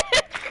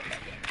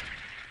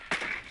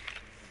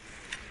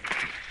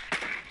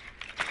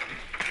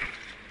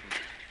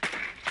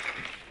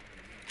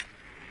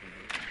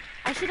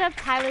 I should have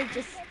Tyler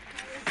just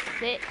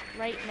sit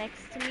right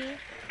next to me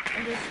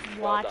and just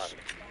Well watch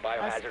done.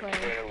 Biohazard play.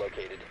 container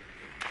located.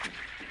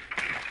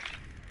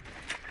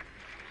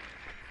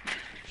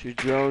 Shoot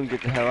drone,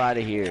 get the hell out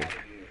of here.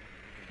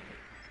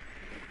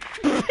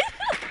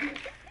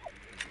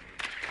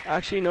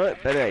 Actually, you know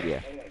what? Better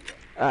idea.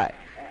 Alright,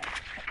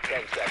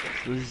 10 seconds.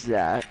 so this is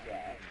that.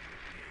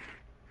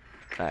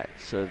 Alright,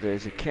 so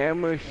there's a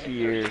camera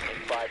here. In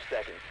 5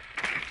 seconds.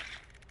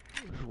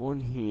 There's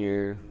one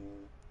here.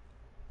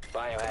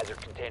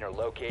 Biohazard container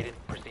located.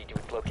 Proceed to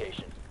its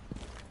location.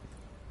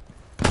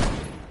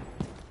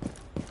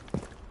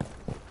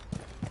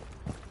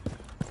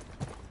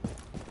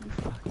 You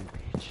fucking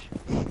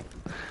bitch.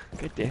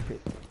 God damn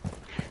it.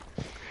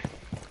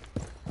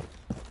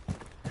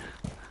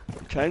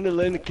 I'm trying to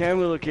learn the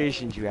camera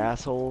locations, you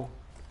asshole.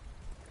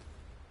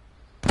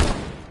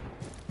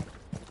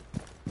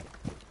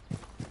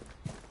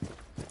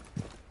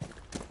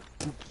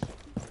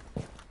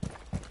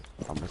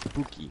 I'm a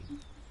spooky.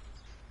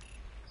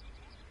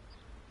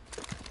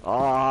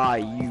 Ah,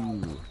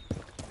 you.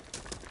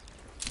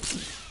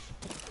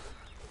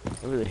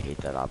 I really hate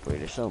that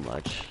operator so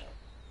much.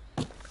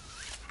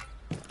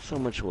 So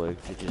much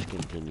work to just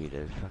continue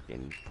to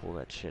fucking pull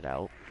that shit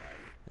out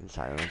and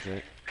silence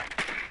it.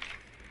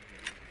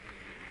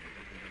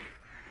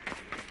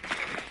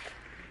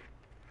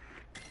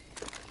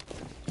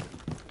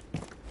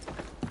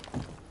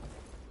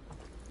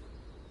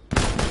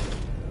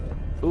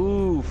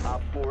 Oof.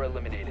 Op 4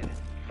 eliminated.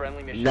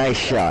 Friendly mission. Nice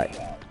success.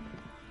 shot.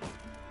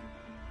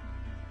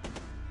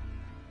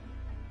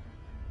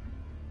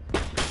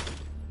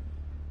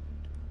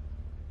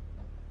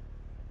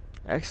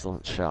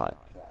 Excellent shot.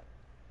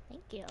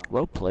 Thank you.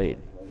 Well played.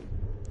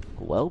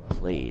 Well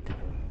played.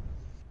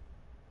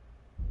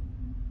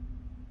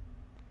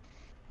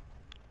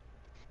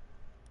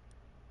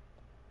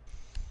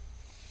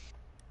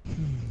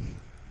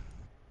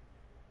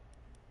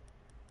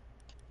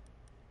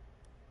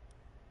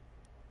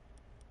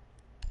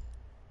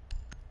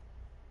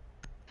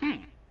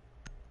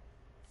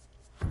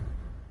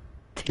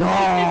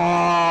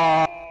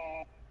 Oh!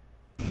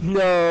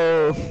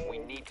 No! We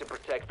need to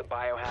protect the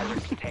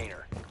biohazard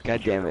container.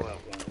 God damn it.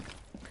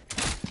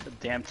 The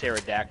damn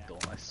pterodactyl,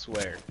 I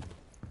swear.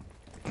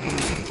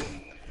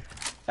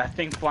 That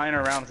thing flying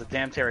around is a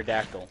damn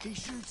pterodactyl.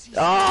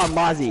 Ah,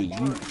 Mozzie,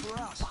 you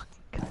fucking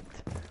cunt.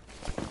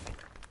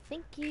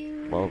 Thank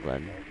you. Well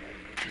done.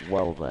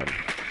 Well done.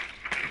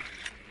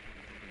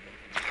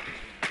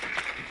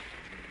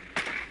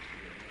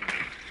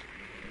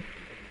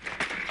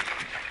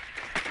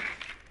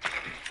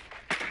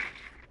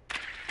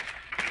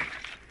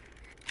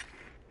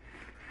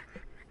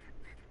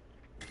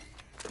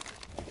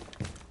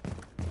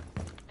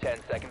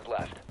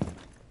 Left.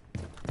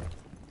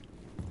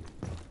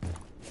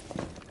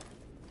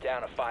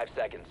 Down to 5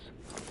 seconds.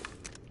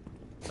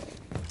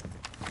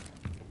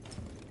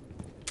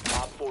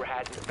 Op 4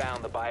 hasn't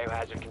found the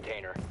biohazard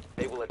container.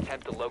 They will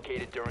attempt to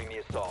locate it during the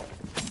assault.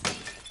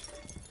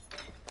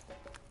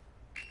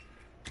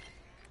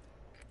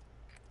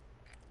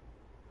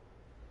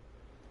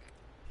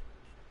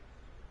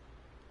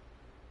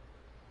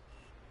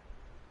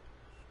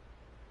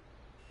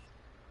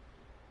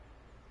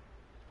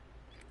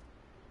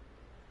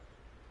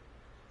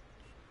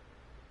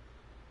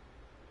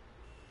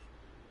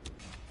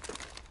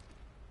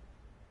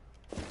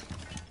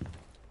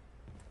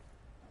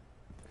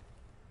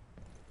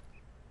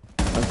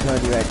 I'm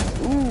telling you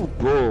right. Ooh,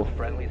 bull.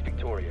 Friendly is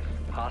victorious.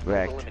 Hostiles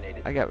Wrecked.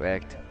 eliminated. I got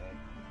wrecked.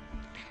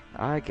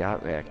 I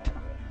got wrecked.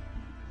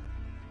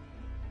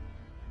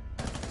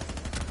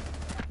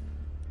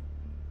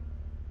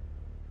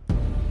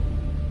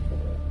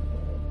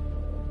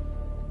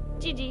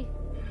 GG.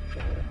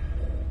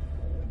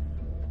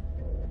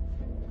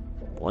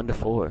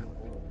 1-4.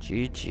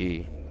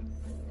 GG.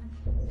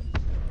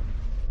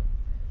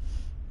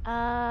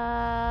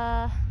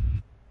 Uh,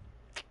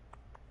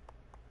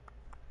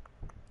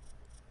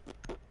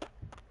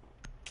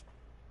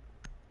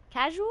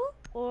 casual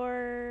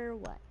or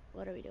what?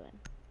 What are we doing?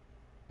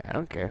 I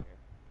don't care.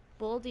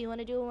 Bull, do you want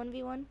to do a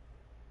 1v1?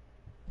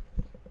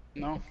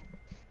 No.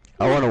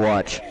 I want to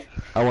watch.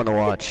 I want to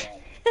watch.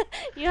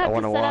 You I have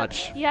want to to set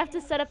watch. up. You have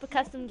to set up a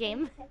custom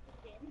game.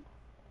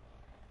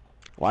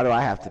 Why do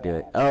I have to do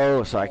it?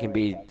 Oh, so I can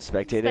be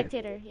spectator?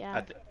 Spectator,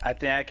 yeah. I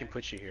think I can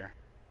put you here.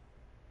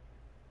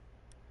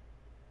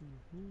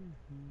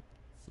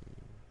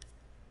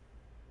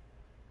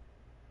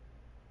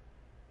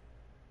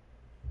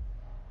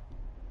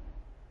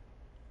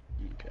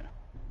 Okay.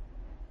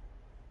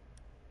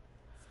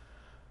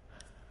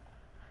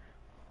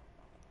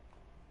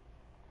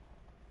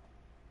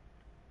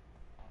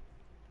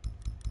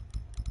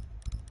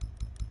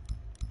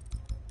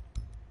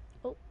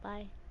 Oh,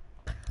 bye.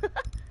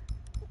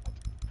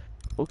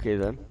 Okay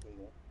then.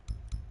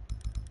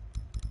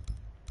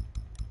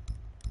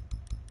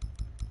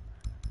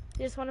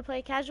 You just want to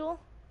play casual?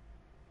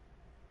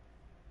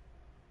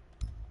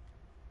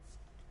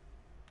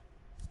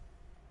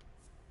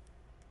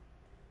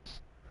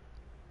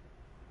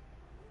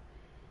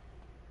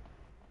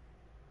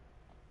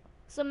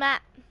 So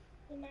Matt,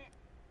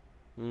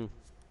 Hmm.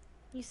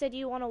 you said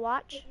you want to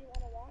watch?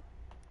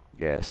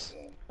 Yes.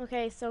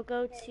 Okay, so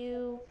go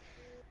to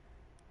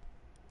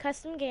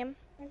custom game.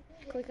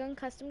 Click on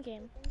custom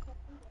game.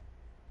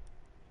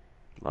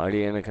 I'm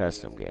already in a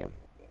custom game.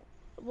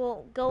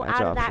 We'll go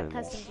Match out of that options.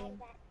 custom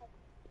game.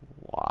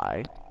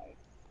 Why?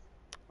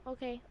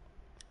 Okay.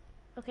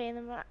 Okay,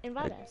 and then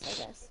invite us,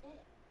 I guess.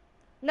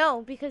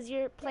 No, because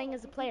you're playing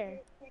as a player.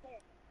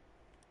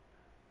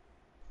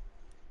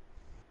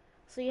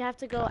 So you have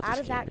to go God, out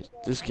of that.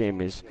 this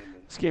game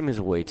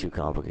is way too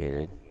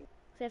complicated.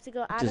 So you have to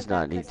go It out does of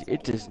not that need. custom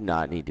It game. does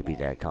not need to be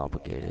that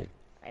complicated.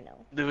 I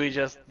know. Do we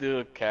just do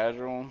a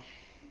casual?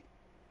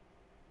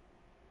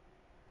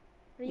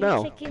 Are you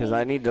No, because I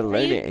chickening? need to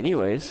learn it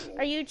anyways.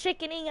 Are you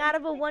chickening out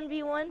of a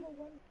 1v1?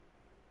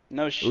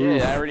 No shit,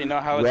 Oof, I already know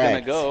how it's gonna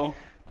wrecked. go.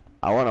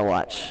 I want to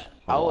watch.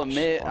 I'll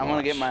admit, I wanna I'm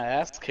gonna get watch. my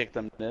ass kicked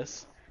on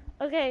this.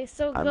 Okay,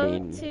 so I go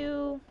mean-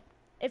 to,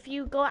 if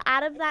you go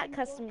out of that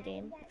custom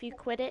game, if you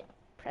quit it,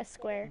 press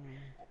square.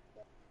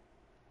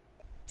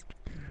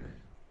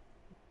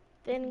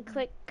 Then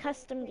click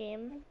custom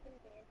game.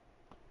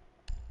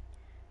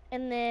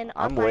 And then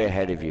I'm online. way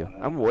ahead of you.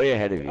 I'm way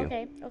ahead of you.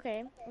 Okay,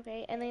 okay,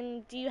 okay. And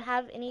then do you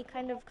have any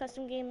kind of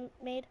custom game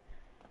made?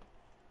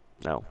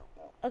 No,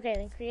 Okay,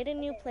 then create a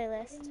new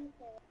playlist.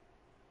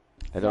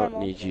 I don't Normal.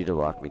 need you to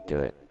walk me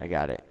through it. I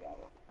got it.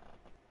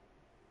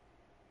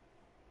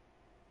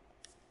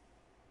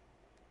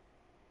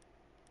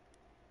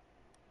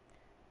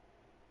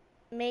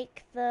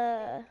 Make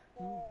the,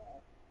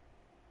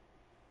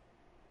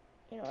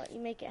 you know what, you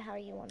make it how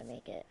you want to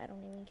make it. I don't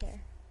even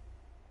care.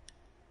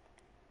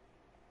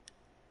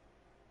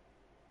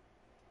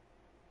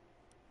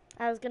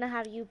 I was gonna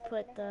have you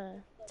put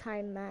the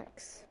time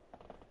max.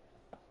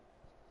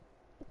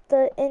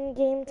 The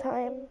in-game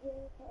time.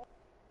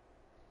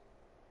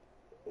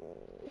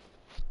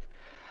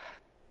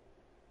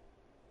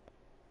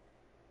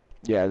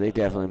 Yeah, they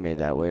definitely made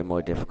that way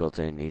more difficult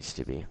than it needs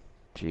to be.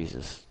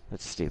 Jesus,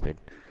 that's stupid.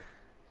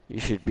 You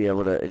should be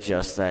able to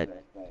adjust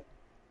that.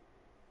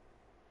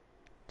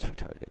 It's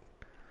retarded.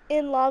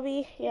 In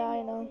lobby, yeah,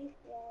 I know.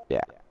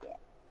 Yeah.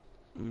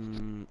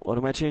 What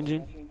am I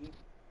changing?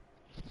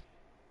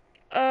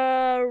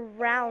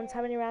 Rounds.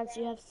 How many rounds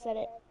do you have set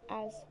it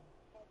as?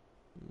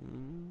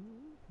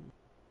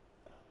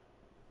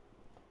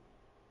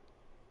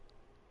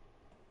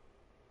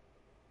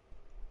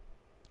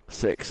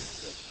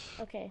 Six.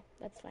 Okay,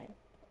 that's fine.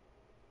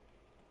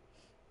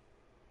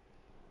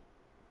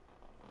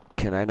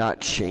 Can I not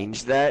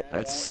change that?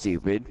 That's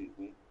stupid.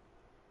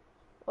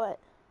 What?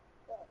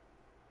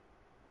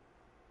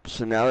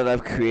 So now that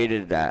I've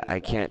created that, I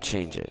can't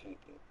change it.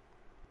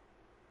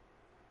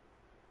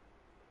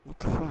 What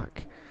the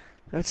fuck?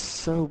 That's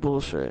so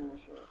bullshit.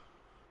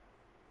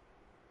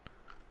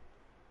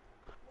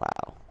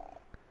 Wow.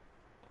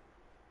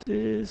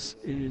 This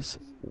is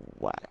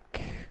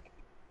whack.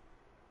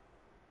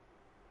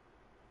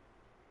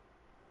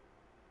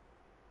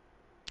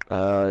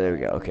 Oh, there we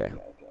go. Okay.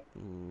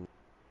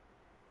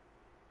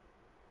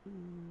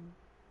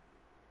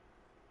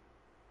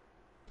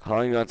 How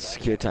long you want the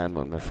secure time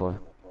limit for?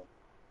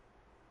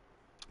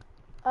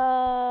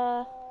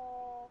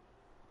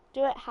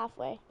 Do it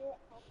halfway.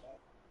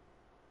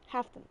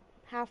 Half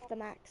the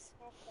max.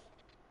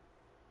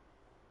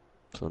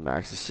 So the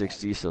max is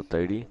 60, so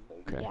 30?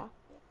 Okay. Yeah.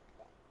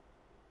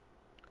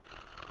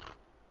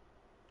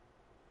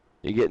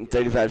 You're getting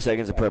 35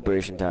 seconds of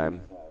preparation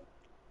time.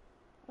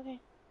 Okay.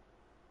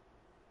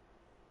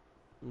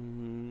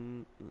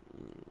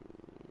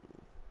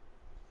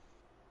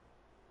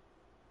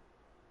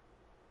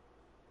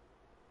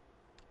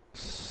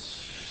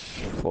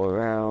 Four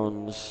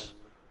rounds.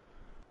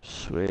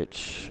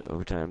 Switch.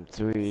 Overtime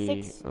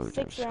 3. Overtime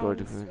Six score rounds.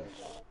 difference.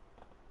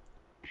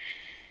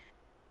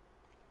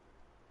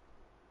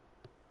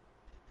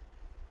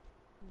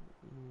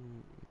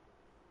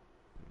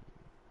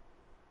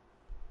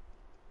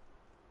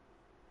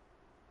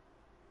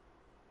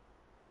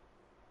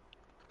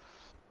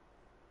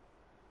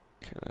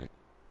 Can I?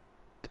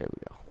 There we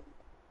go.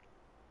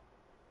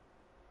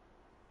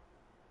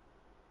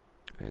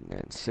 And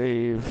then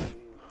save.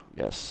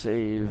 Yes,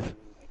 save.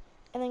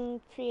 And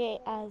then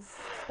create as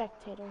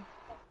spectator.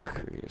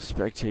 Create a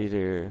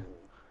spectator.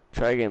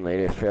 Try again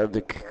later. Failed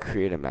to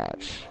create a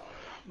match.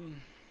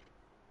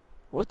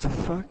 What the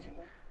fuck?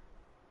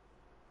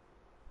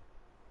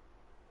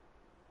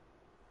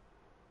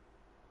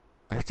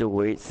 I have to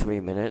wait 3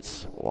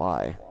 minutes?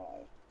 Why?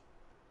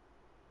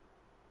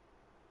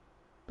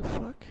 The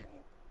fuck?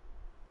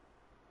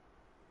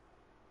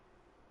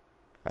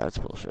 That's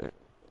bullshit.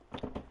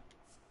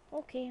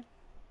 Okay.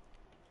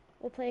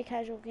 We'll play a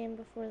casual game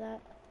before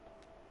that.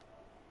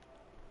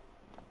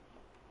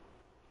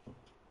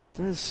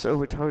 That is so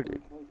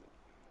retarded.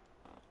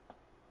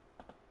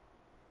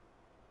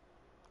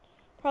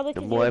 Probably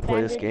The because you more I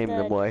play this abandoned game,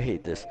 the the... more I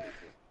hate this.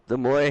 The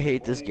more I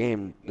hate this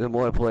game, the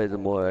more I play, the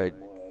more I...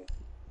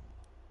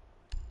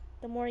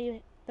 The more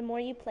you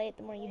play it,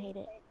 the more you hate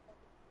it.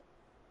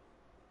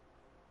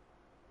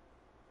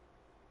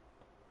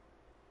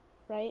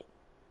 Right?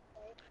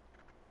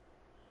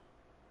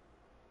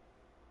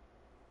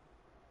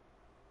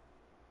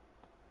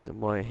 The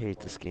more I hate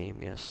this game,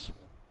 yes.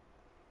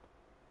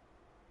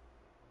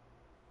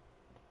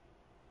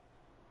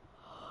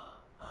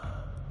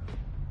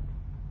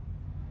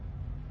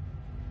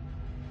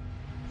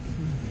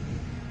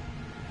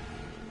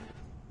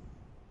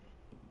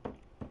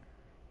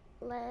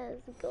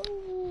 Let's go.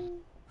 Ooh,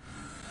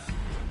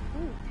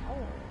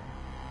 tower.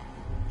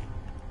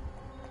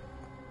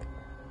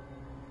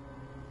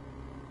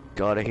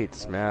 God, I hate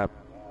this map.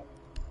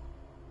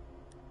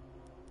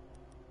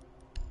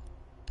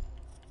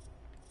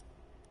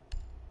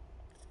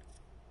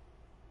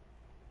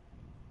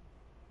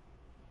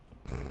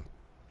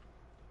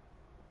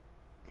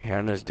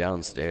 Hannah's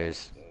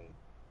downstairs.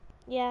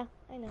 Yeah,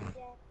 I know.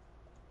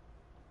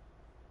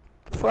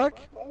 Fuck?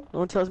 No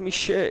one tells me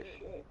shit.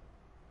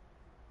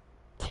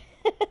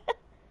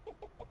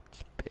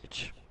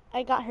 Bitch.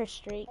 I got her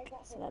streak,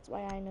 so that's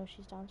why I know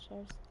she's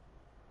downstairs.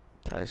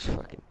 Ty's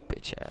fucking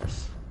bitch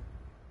ass.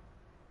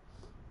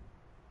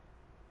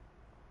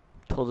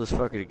 Told this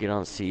fucker to get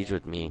on siege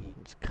with me.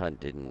 This cunt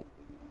didn't.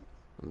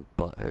 I'm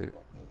butthurt.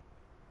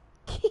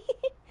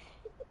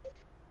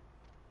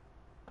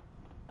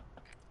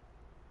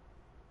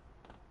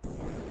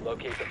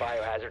 Locate the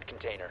biohazard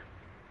container.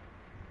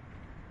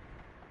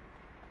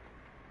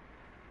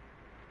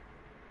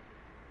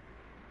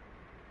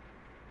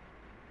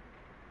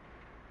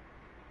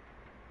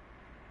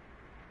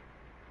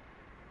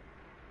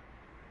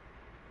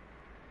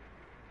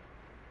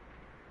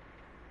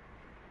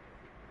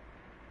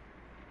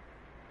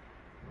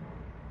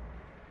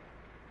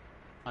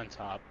 On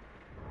top.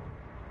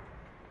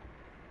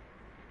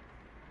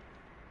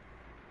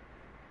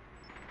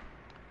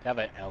 They have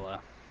an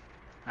Ella.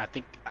 I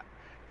think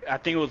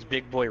it was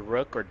Big Boy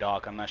Rook or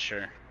Doc. I'm not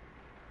sure.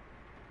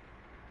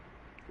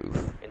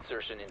 Oof.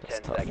 Insertion in That's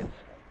 10 tough. seconds.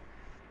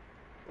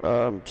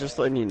 Just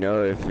letting you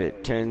know, if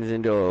it turns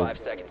into 5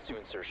 seconds to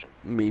insertion.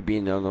 me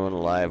being the only one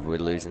alive, we're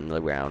losing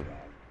the round.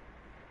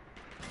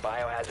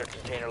 Biohazard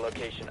container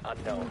location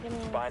unknown.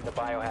 Find the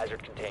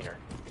biohazard container.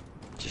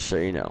 Just so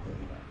you know.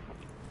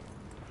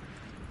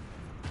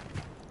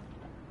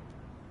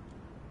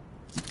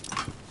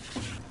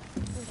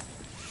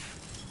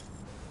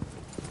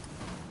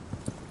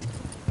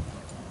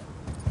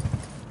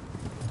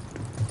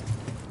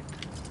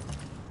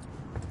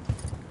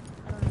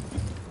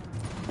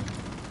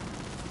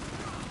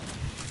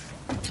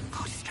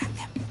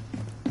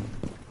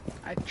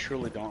 I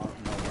truly don't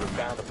know We where.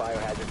 found the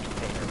biohazard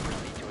container.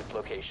 Proceed to its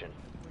location.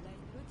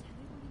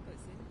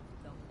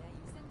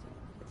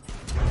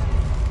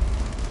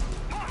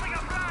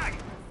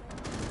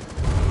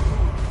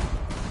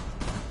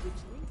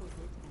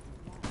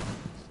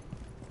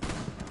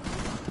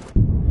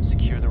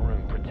 Secure the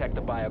room. Protect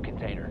the bio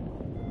container.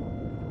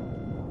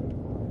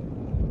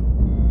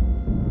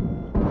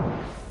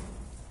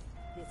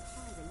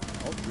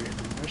 All three of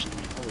them rushed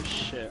me. Holy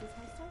shit.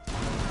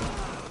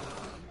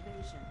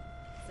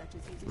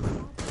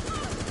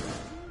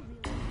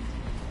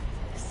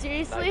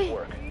 Seriously? Nice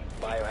work.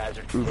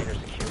 Biohazard container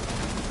secure.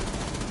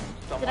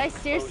 Did I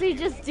Someone seriously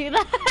close just do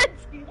that?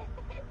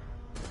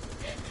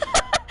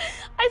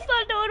 I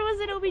saw no one was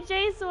in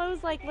OBJ, so I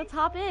was like, let's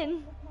hop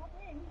in.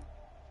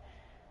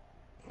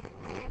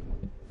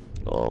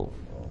 Oh.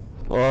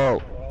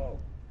 Oh.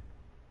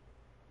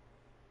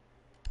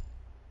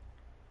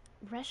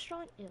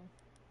 Restaurant? Ew.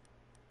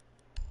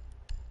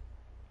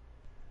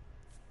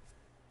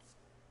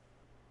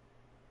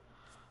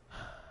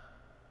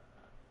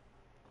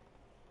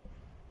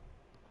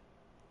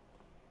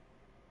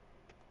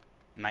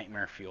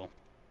 Nightmare fuel.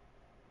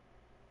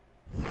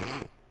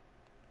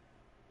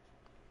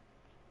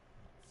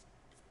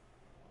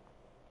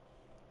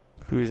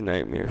 Who's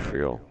Nightmare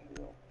Fuel?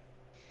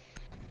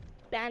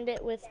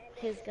 Bandit with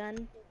his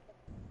gun.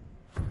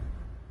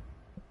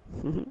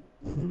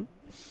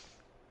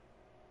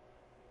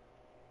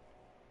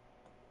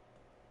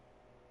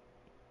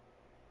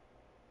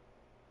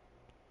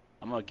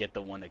 I'm gonna get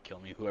the one that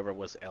killed me. Whoever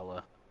was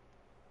Ella.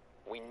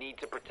 We need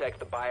to protect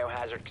the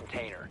biohazard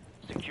container.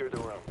 Secure the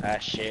room.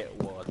 That shit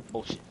was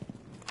bullshit.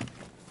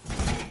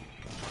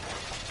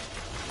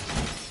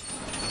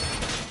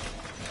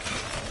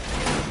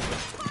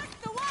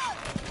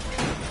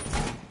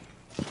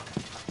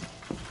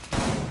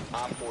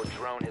 Op 4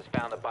 drone has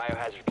found the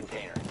biohazard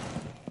container.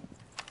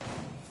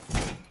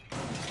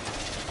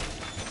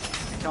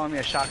 You're telling me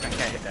a shotgun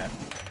can't hit that?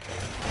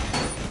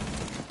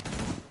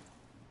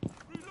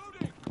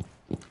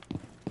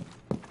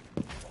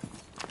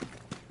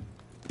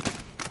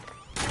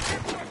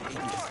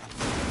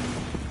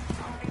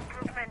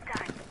 Improvement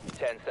time.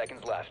 10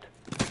 seconds left.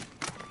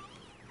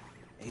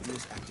 AD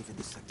is active in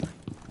this sector.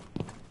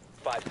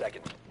 5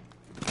 seconds.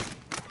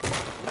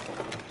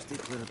 Stay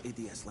clear of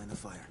ADS line of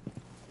fire.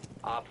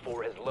 Op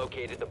 4 has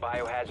located the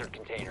biohazard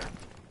container.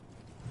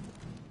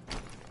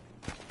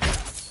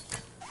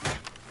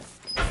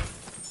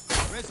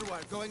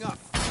 Reservoir going up.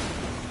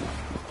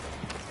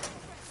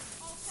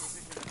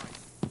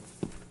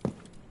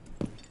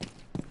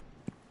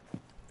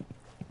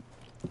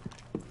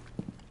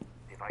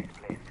 Device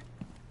placed.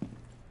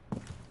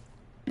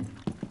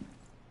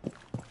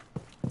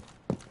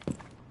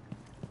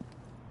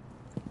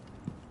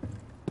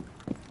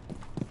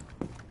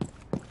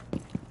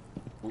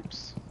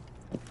 Oops.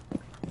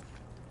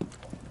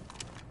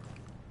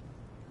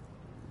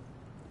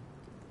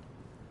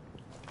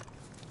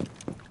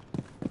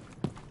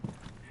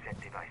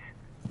 Set device.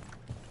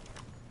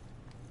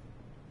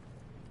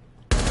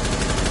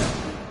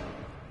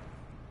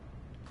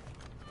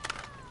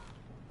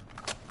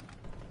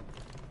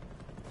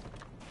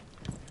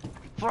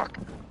 Fuck!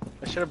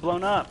 I should have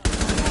blown up.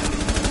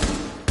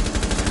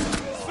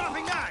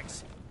 Swapping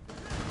mags!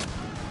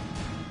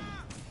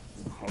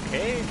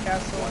 Okay,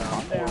 Castle,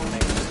 calm down.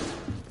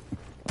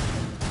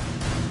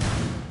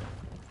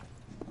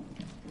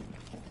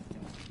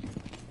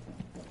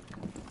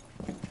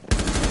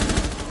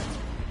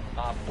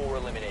 Op 4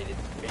 eliminated.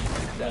 Mission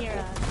successful.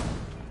 Mira.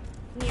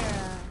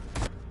 Mira.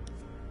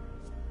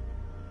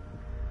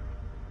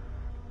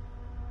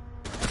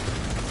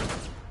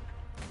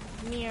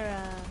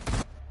 Mira.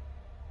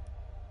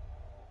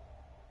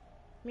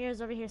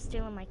 Mira's over here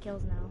stealing my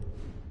kills now.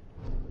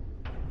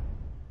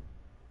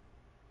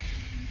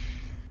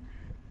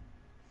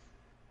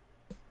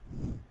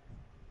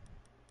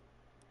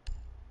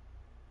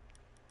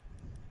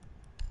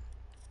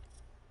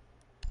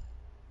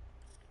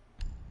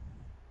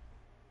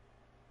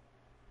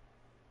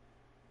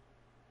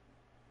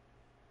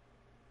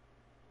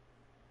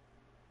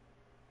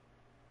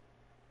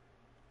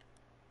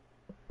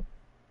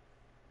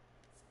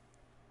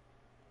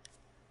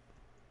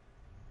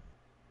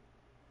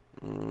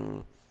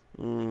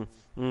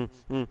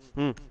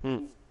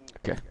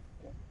 Okay.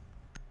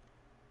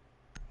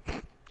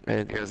 I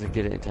didn't realize I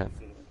get it in time.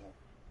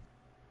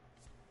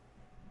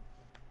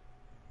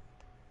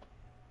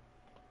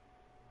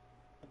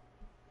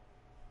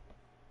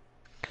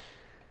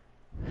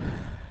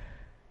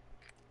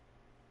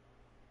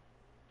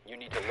 You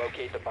need to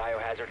locate the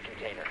biohazard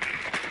container.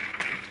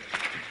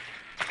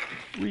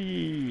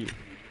 Wee.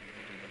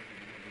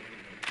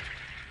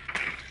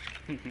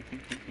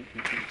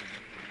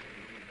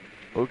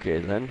 Okay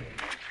then.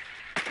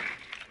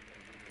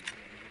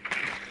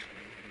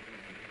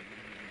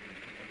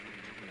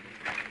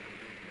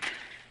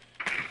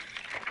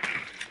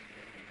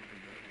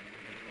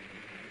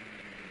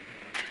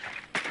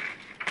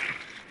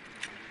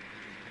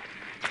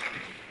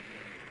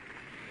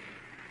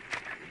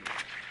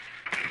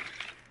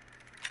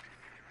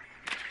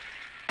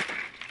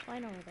 Oh, I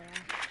know where they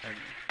are.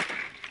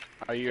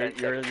 Are you 10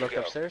 you're seconds to look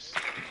go. upstairs?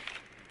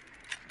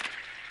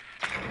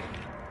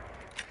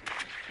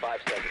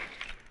 5 seconds.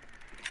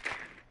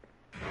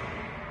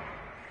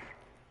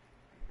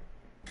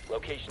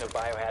 Location of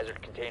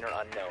biohazard container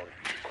unknown.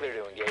 Clear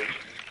to engage.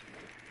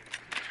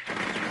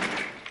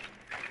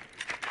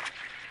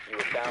 You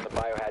have found the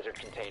biohazard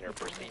container.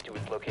 Proceed to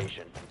its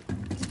location.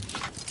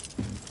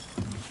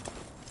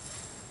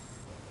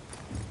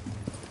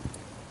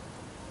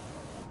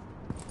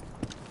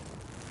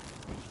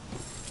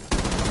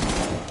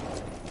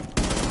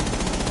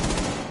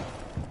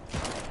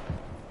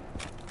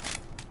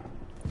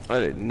 I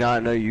did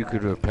not know you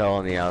could rappel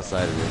on the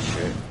outside of this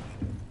shit.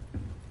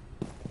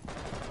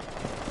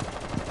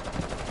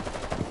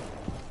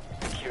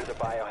 Secure the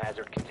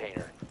biohazard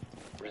container.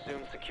 Resume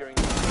securing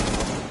the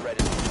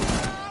threat is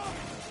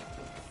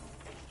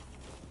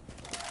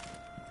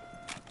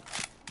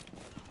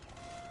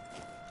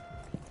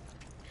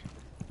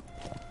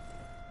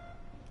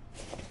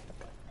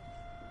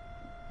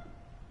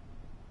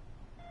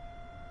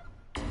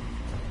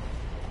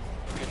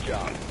Good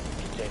job.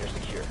 Container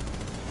secure.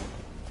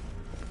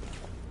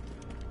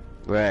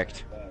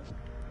 Wrecked.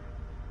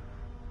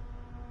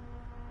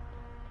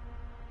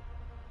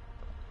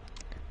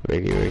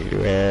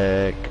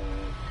 Wreck.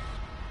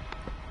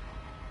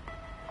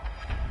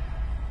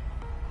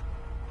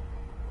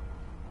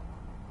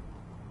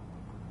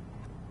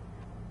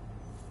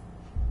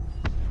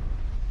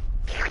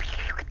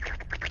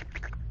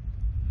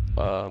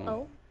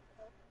 Oh.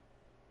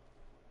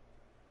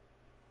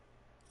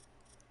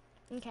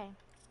 Okay.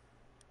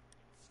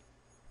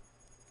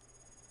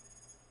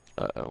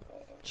 Uh-oh.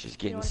 She's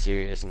getting want-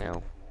 serious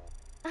now.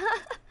 Do you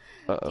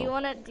Uh-oh.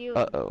 wanna do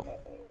Uh-oh.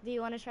 Do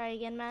you wanna try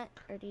again, Matt,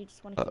 or do you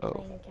just wanna keep Uh-oh.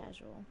 playing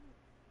casual?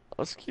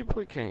 Let's keep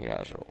playing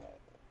casual.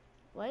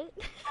 What?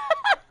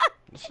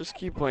 Let's just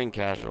keep playing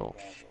casual.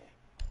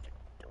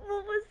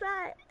 What was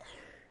that?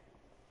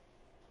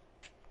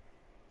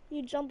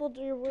 You jumbled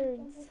your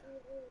words.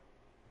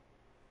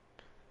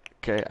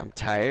 Okay, I'm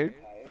tired.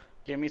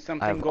 Give me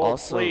something I've gold,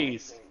 also-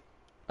 please.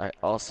 I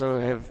also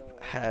have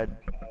had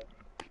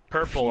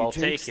Purple, few I'll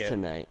drinks take it.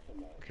 tonight.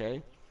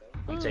 Okay?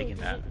 I'm Ooh, taking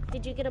that.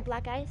 Did you get a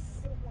black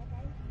ice?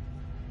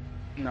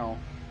 No,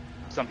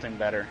 something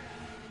better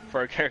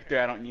for a character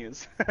I don't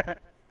use.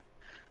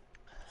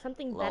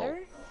 Something Lol.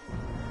 better?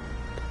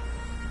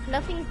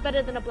 Nothing's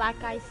better than a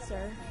black ice,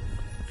 sir.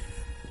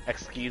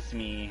 Excuse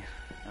me,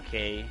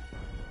 okay?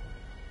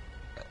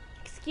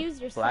 Excuse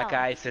yourself. Black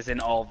ice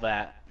isn't all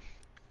that.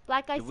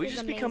 Black ice Did we is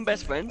just amazing. become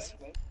best friends?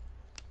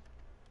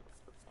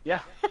 Yeah.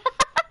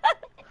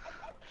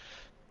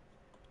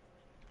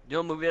 You know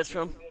what movie that's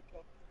from?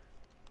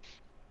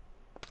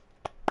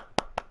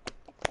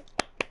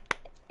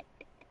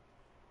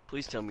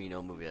 Please tell me you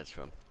know what movie that's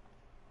from.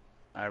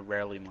 I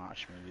rarely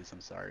watch movies, I'm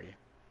sorry.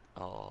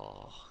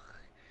 Oh,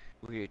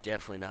 we are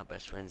definitely not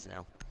best friends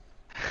now.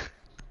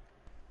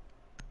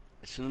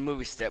 It's from the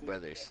movie Step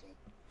Brothers.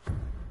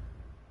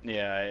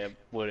 Yeah, I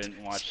wouldn't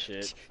watch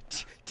it.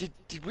 Did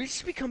we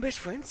just become best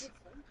friends?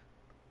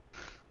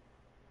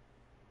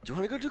 Do you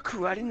want to go do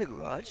karate in the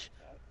garage?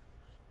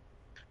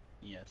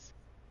 Yes.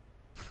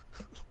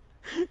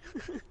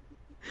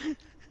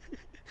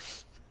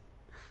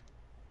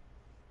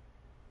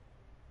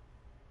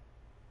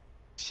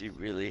 She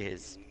really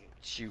is.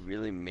 She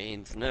really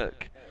mains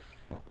Nook.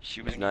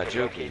 She was not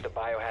joking. Locate the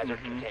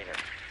biohazard container.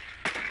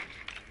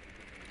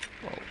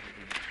 Oh.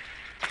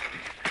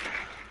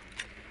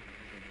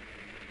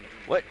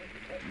 What?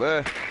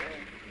 Bruh.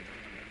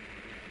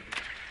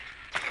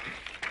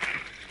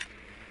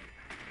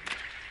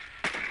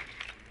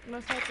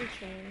 Most likely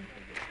train.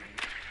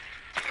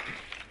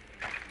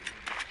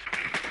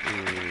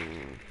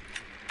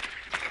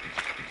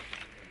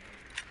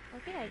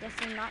 Okay, I guess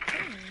I'm not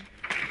training.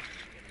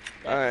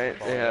 Alright,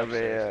 they have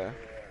a,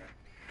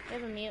 They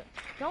have a mute.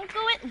 Don't go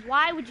in.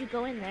 Why would you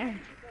go in there?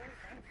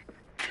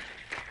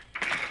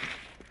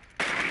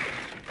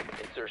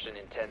 Insertion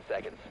in 10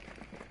 seconds.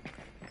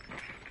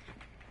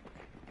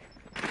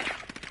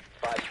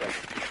 5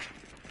 seconds.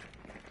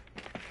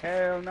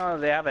 Hell no,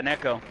 they have an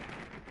echo.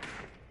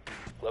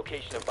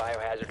 Location of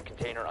biohazard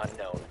container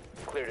unknown.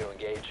 Clear to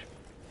engage.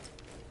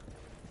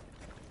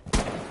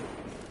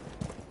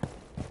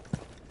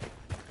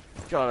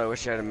 God, I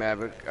wish I had a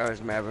Maverick. I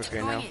was Maverick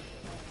right now.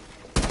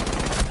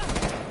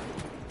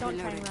 Don't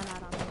try and run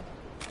out on me.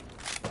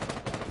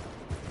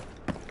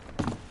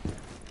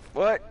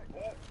 What?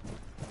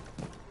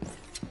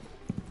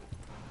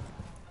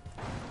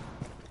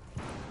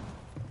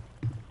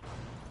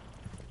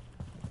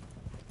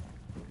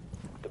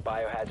 The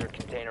biohazard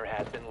container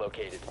has been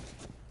located.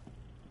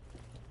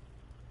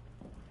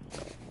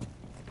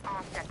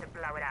 All set to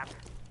blow it up.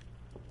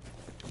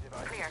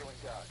 Clear.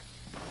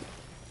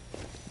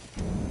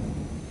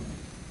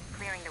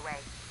 Clearing the way.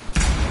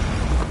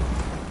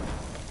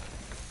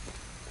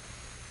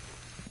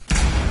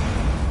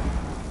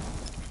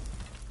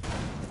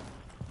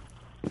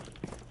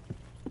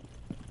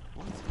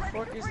 What the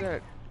fuck is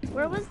that?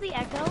 Where was the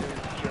echo?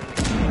 Securing the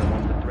container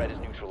once the threat is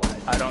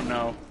neutralized. I don't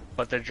know,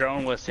 but the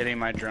drone was hitting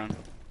my drone.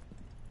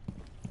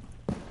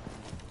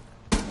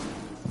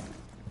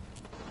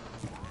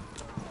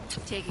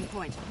 Taking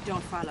point.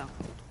 Don't follow.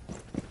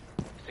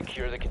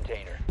 Secure the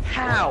container.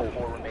 How?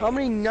 4 remaining. How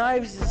many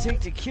knives does it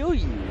take to kill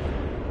you?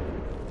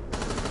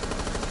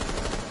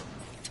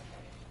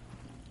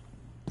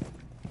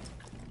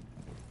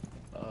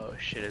 Oh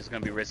shit, it's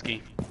gonna be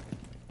risky.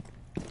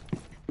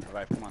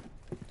 Alright, come on.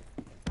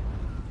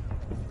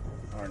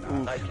 Or not.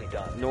 Nicely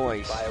done.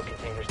 Noise. Bio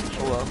container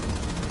secure. Hello?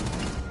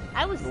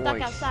 I was stuck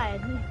Noise.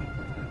 outside.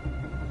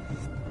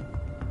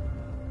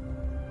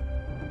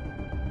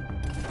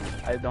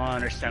 I don't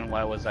understand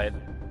why was I...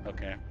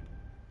 Okay.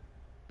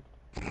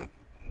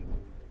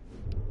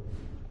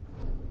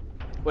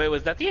 Wait,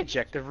 was that the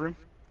ejective room?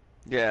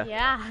 Yeah.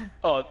 Yeah.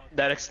 Oh,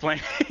 that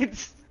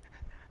explains.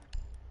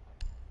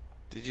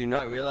 Did you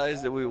not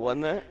realize that we won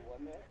that?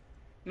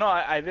 No,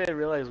 I didn't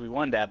realize we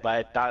won that, but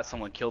I thought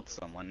someone killed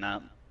someone,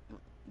 not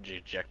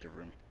the ejective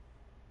room.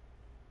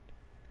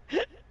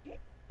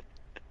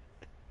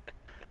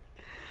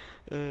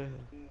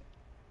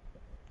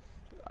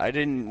 I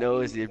didn't know it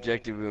was the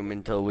objective room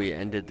until we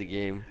ended the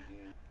game.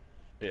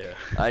 Yeah.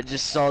 I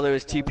just saw there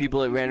was 2 people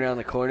that ran around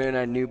the corner and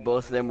I knew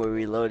both of them were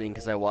reloading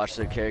because I watched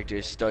their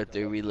characters start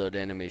their reload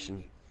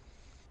animation.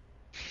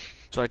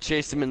 So I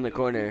chased them in the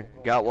corner,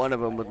 got one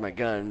of them with my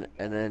gun,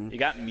 and then... You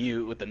got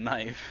mute with the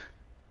knife.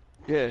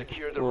 Yeah,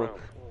 Secure the well, room.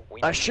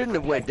 We I need to shouldn't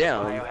have went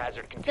protect the down. biohazard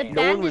The container.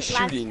 No one was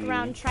bandit last shooting me.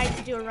 round tried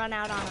to do a run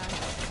out on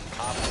us.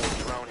 Op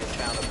 4 drone has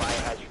found the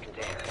biohazard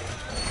container.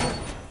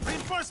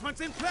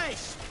 Reinforcements in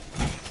place.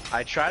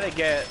 I tried to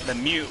get the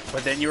mute,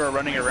 but then you were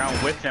running around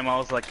with him. I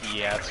was like,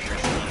 yeah, it's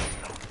risky.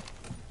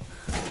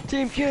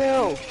 Team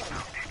kill!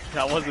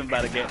 I wasn't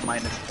about to get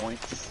minus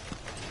points.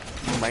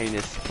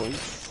 Minus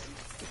points.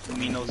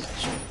 Minos.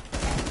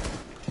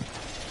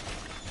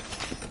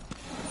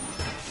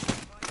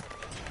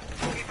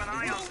 Keep an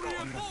eye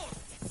on goal.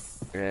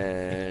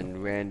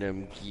 And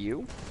random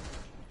Q.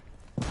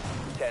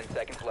 10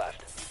 seconds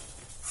left.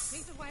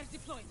 Laser wires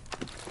deployed.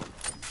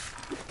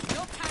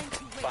 No time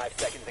to wait. 5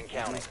 seconds and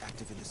counting. Enemies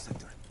active in this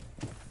sector.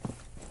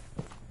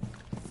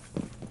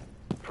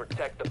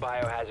 Protect the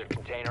biohazard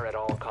container at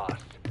all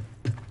costs.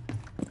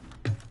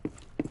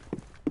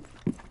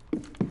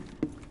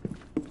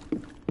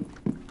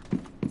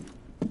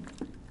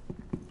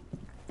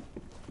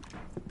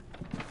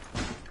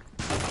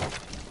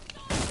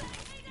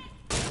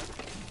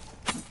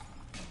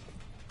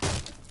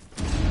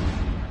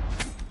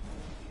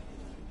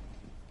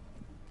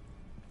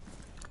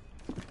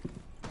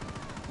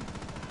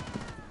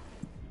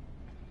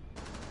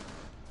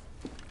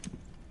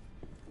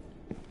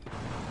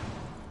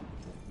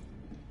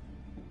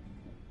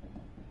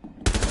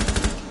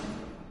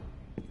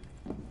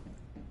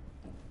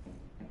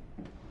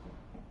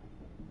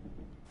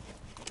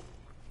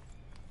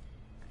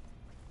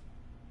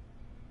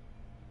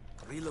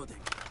 Reloading.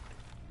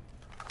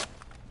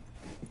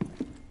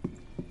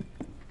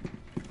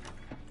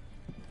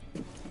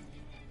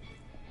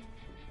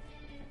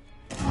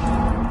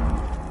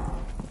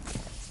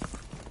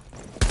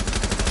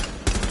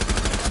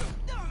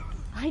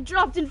 I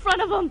dropped in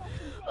front of him.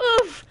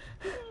 Oof.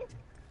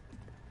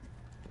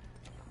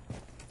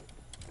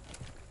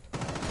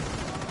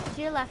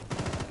 To your left.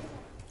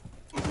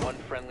 One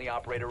friendly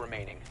operator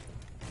remaining.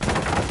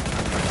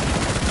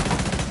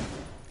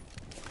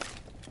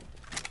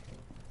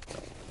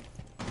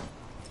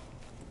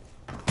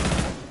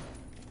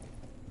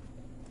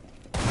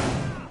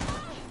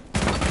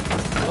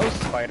 Hello,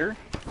 Spider.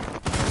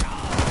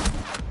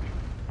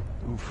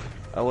 Oof.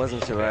 I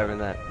wasn't surviving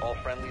that. All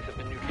friendlies have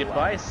been neutralized.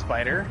 Goodbye,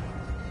 Spider.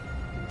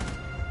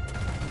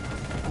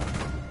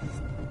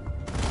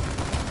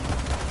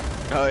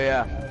 Oh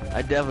yeah,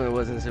 I definitely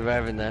wasn't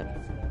surviving that.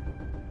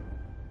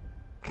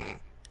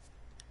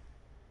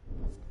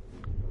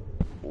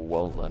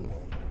 Well then.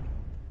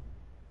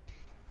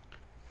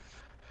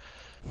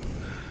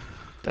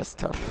 That's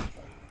tough.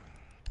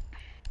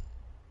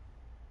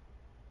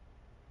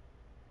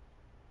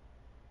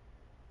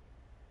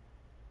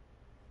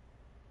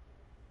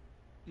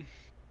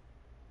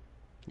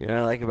 You know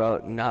what I like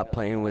about not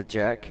playing with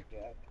Jack?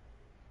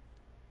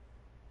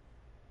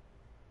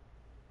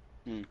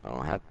 I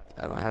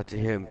don't have to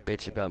hear him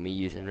bitch about me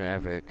using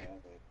Ravik.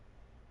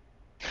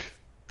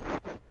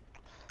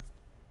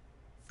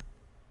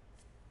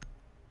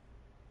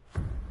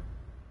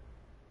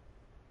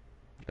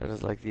 That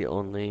is like the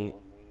only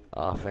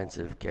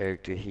offensive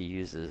character he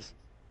uses.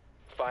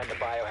 Find the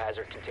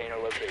biohazard container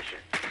location.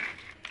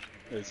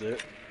 Is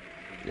it?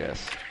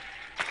 Yes.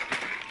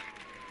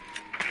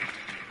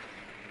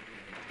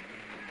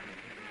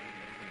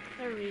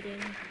 They're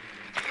reading.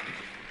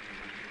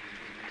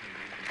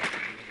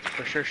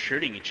 For sure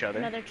shooting each other.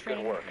 Another Good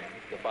train. work.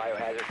 The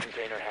biohazard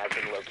container has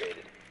been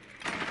located.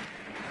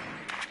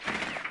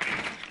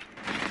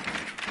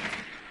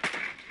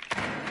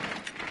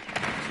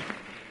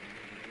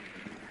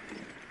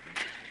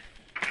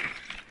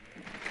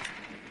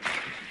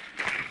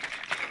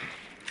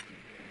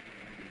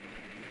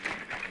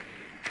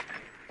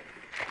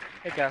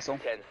 Hey, Castle.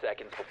 10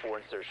 seconds before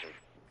insertion.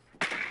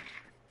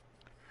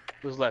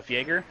 Who's left?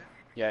 Jaeger?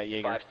 Yeah,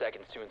 Jaeger. 5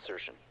 seconds to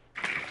insertion.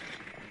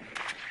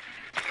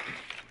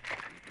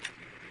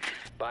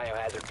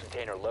 Biohazard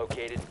container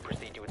located.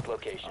 Proceed to its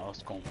location. Oh,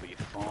 it's gonna be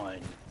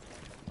fun.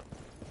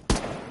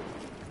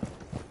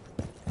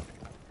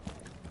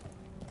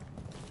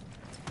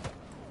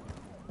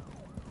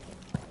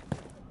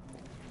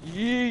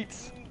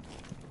 Yeet!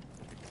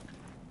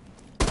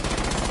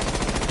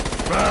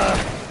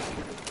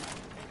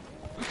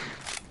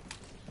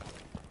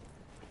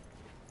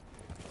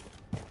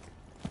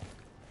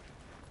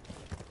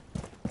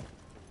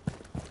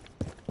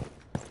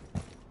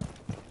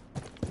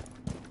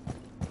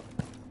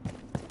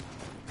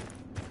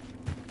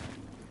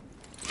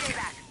 Stay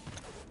back.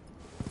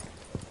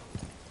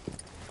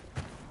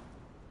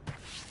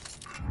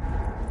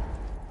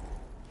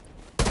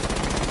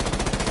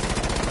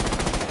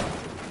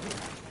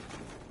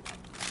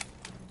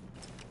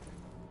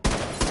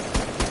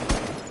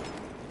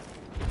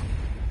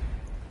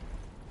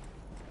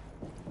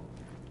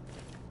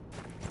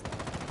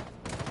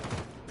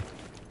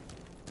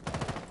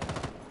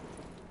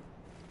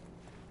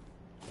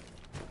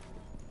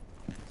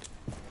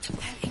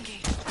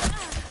 Engage.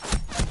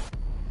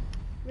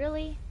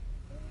 Really?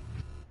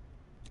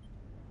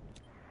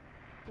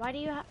 Why do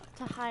you have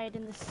to hide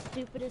in the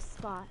stupidest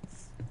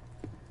spots?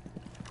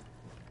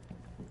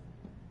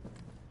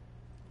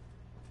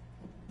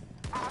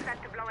 All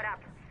set to blow it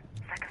up.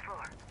 Second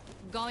floor.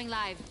 Going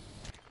live.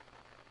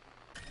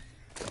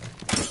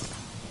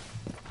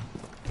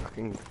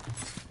 Fucking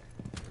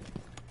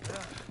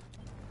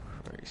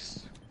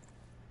Christ.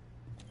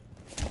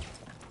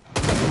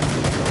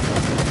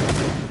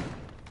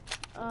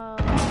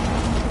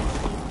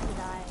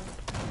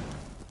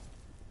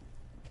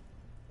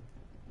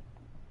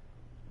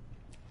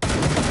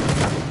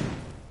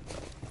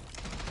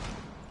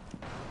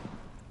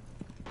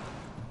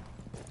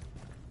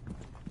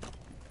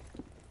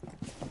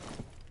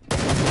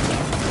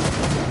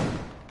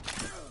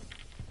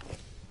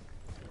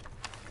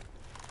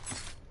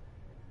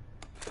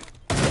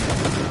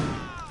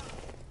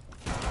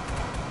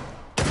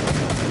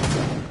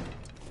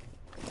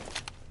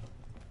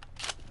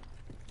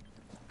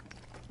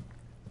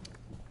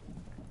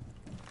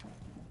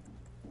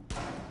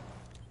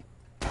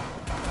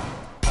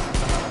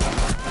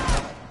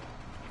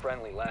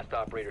 friendly, last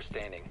operator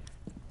standing.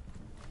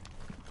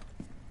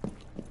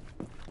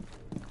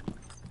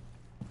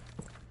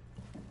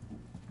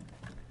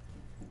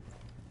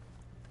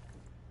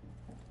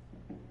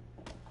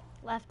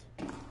 Left.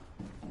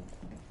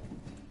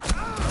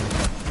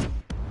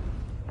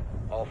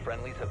 All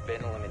friendlies have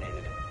been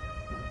eliminated.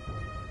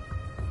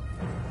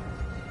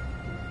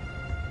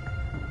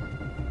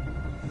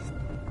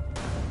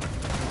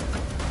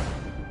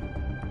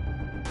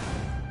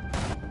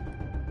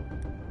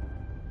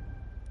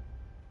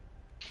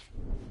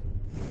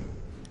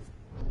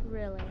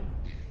 Really?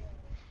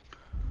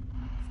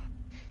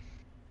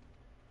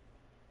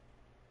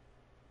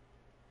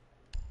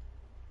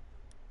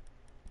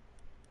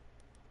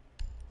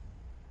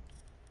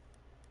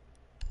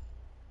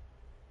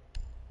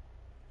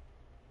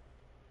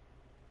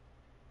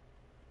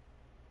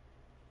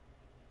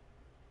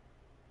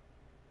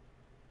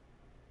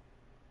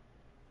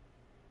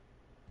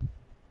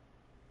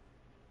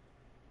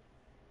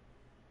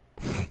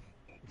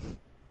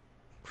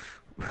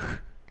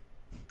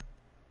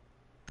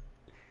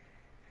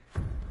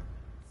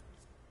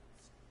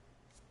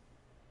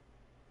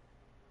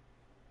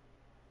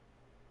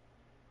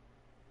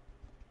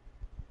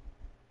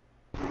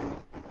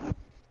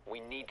 We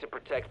need to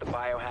protect the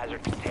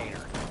biohazard container.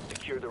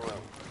 Secure the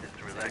room.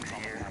 Just relax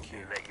here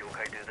and let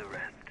Yokai do the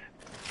rest.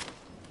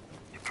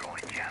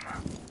 Deploying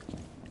jammer.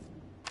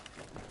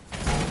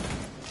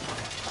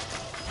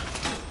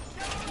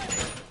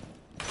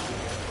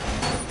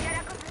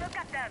 Get a good look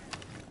at them.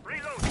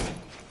 Reload!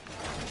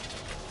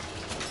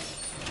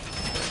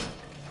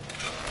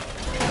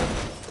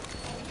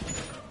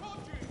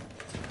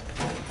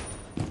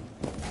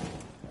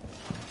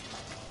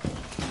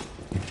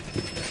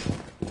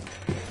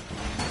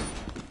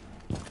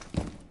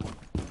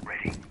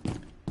 Ready.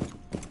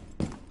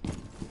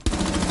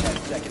 10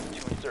 seconds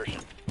to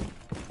insertion.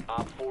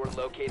 Op 4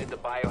 located the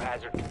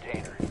biohazard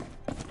container.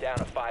 Down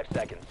to 5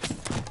 seconds.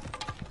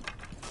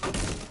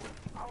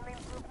 Home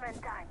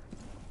improvement time.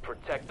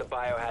 Protect the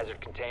biohazard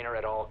container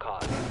at all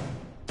costs.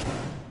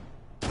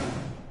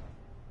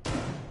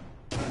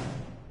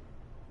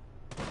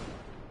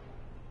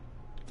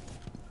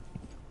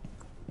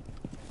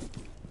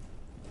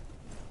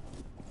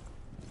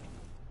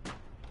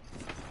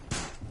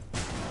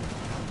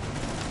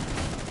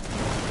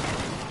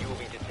 You will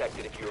be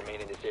detected if you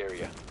remain in this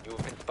area. You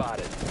have been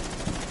spotted.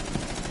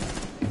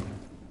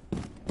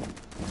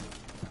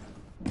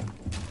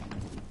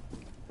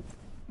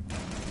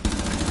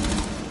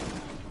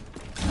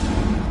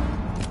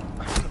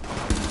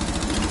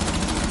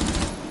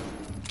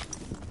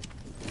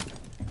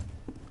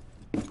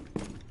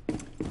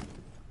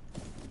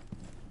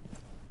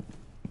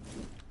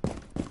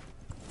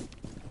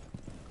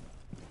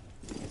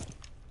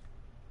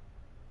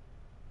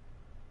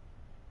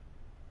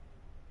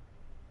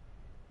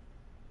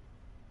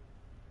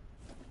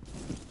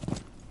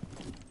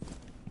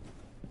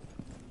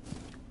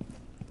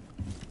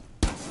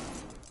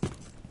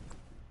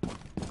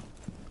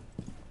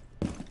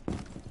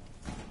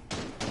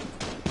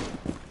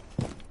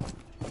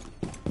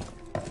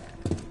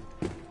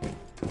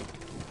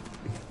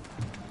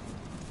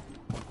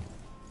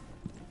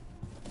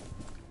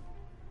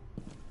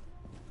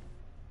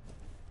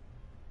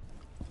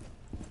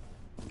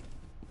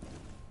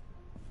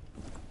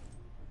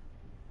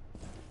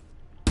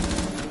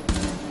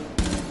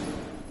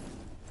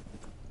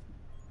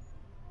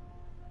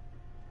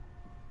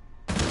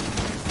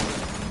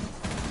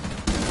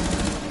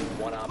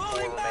 One op 4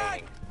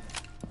 remaining.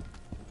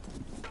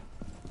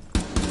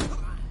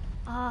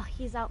 Ah,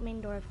 he's out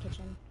main door of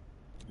kitchen.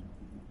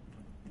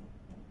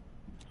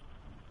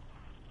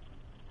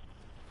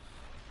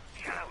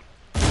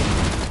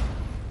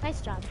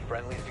 Nice job.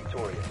 Friendly's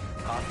victorious.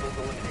 Hostiles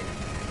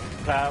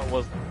eliminated. That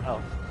was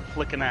a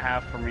flick and a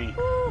half for me.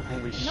 Ooh,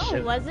 Holy no, shit.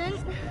 it wasn't.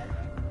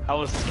 That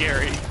was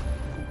scary.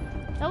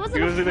 That wasn't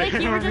He a wasn't flick.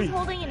 You were aiming just me.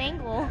 holding an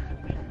angle.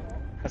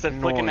 I said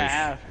flick and a Noise.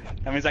 half.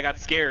 That means I got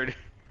scared.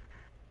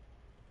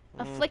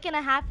 A flick and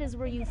a half is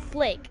where you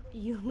flick.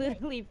 You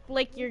literally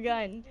flick your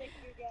gun.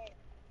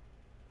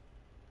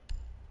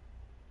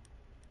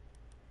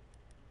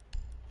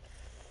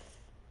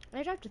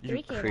 I dropped a You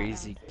 3K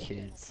crazy that round.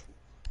 kids.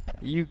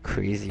 You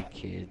crazy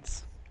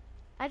kids.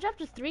 I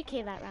dropped a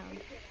 3K that round.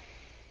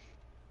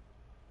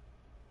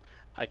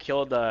 I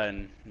killed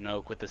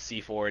Noke with the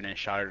C4 and then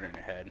shot her in the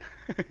head.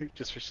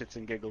 Just for shits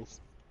and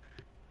giggles.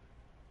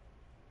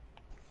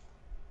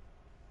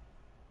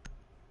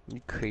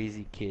 You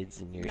crazy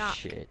kids and your Knock.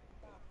 shit.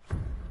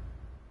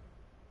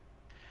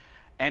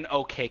 And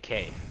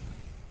OKK.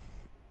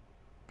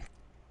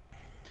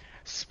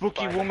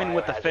 Spooky Find the woman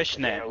with the biohazard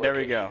fishnet. container There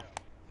we go.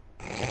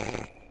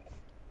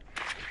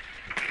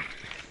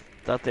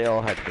 Thought they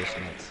all had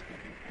fishnets.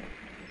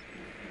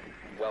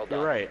 Well done.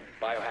 You're right.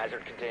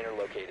 Biohazard container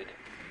located.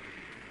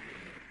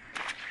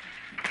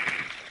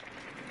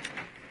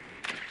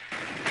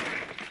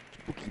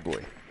 Spooky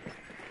boy.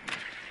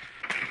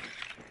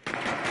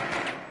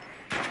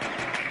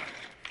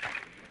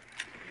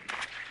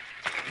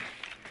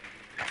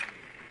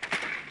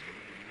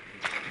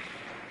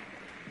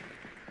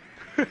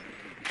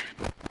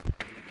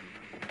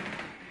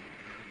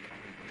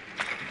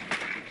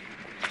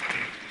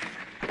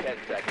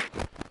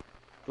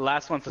 The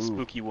last one's a Ooh.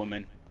 spooky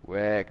woman.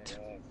 Wrecked.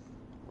 5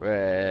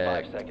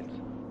 Wrecked. seconds.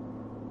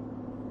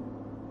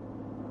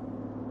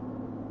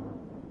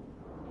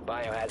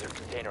 Biohazard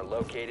container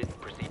located.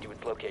 Proceed to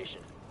its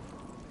location.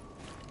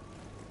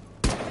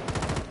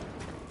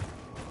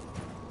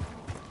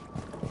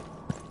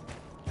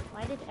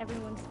 Why did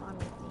everyone spawn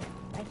with me?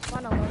 I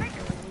spawn alone for a reason.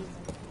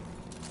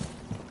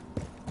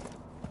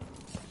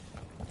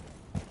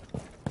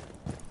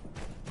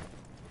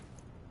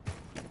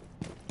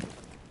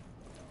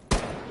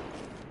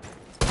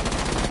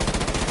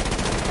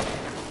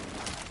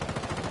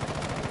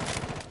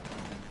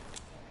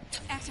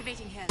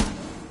 Activating hell.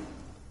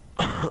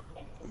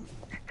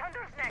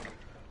 Thunder's next.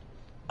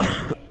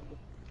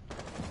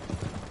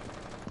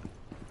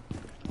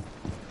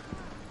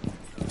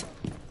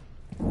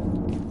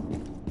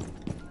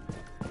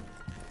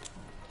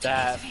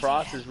 That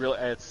Frost is real.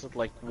 It's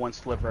like one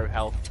sliver of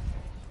health.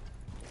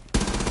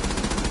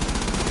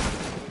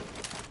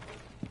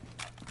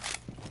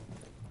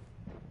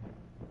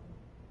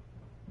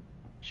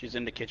 She's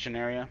in the kitchen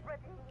area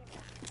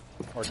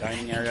or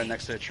dining area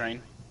next to the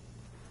train.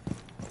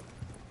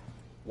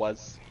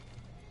 Was.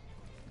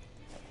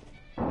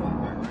 Bruh.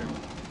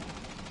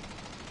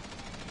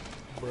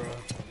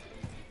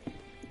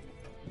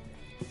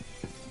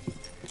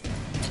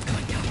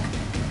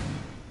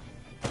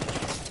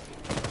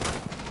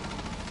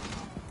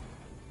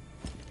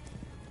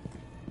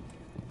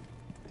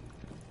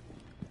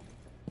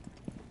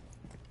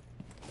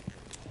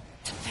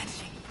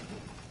 Vanishing.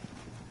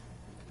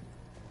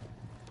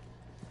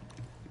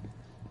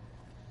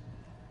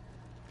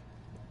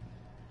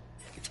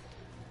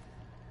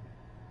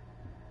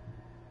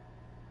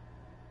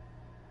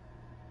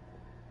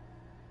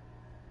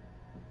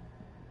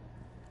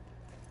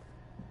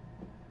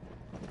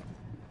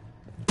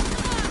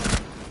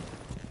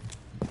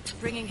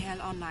 Bringing hell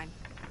online.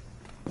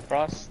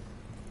 Frost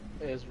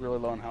is really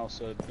low in health,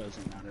 so it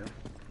doesn't matter.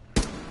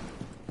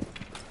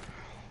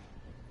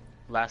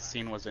 Last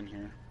scene was in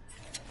here.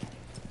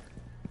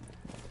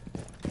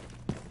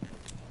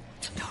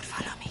 Don't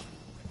follow me.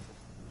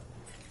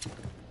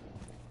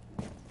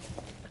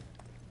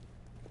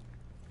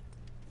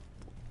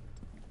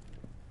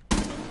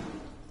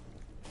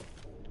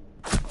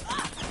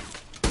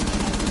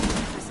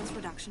 Presence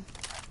reduction.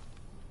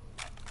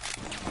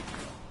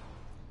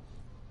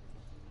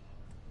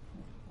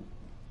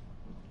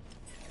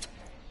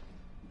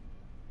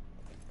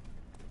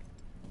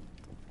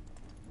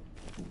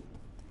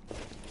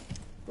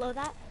 Blow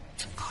that.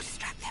 Go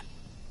distract them.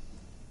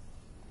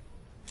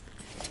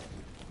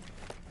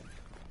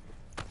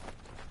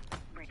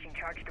 Breaching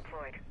charge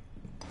deployed.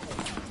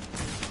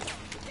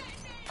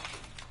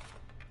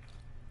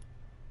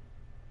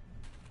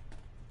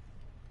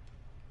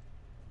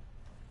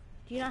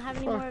 Do you not have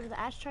any more of the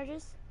ash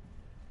charges?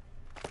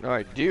 No,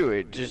 I do.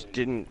 It just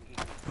didn't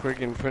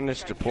friggin'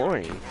 finish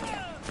deploying.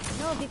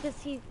 No,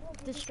 because he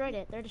destroyed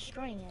it. They're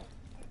destroying it.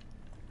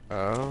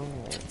 Oh.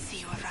 See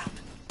you around.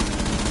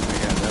 I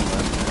got that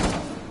left.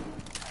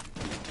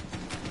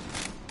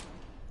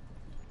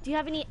 Do you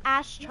have any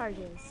ash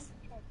charges?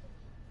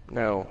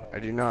 No, I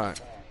do not.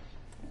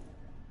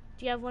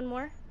 Do you have one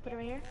more? Put it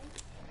right here.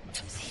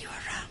 See you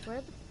around.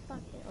 Where the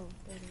fuck is... Oh,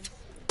 there it is.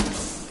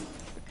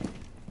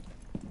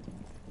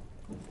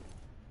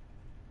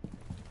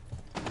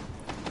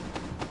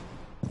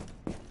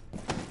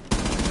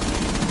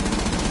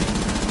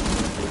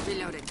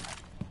 Reloading.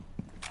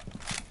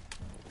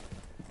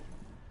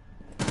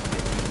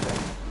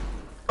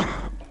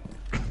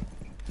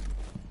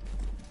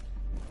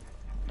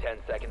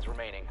 Seconds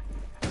remaining.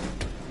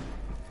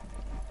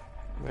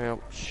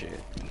 Well,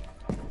 shit.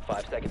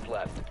 5 seconds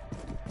left.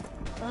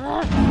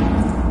 Ugh.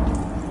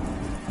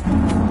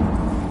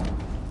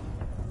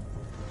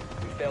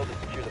 We failed to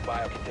secure the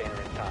bio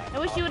container in time. I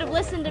wish you would have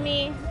listened to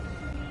me.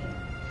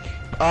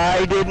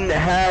 I didn't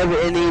have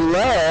any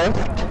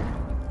left.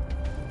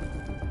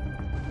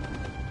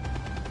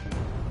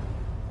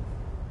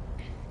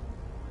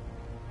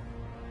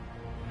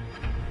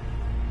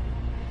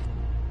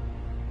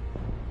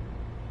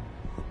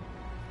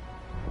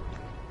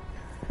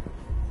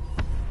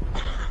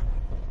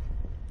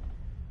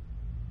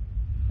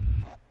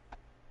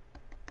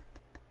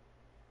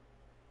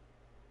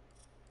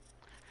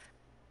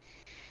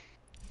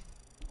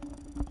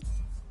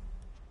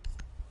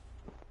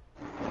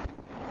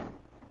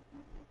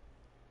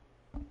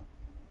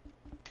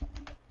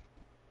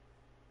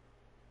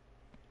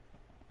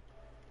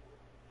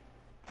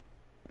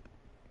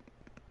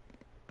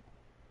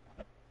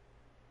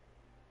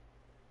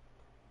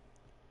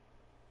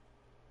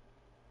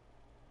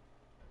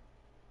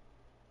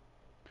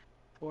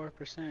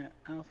 %4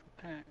 alpha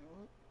pack.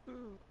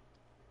 Ooh.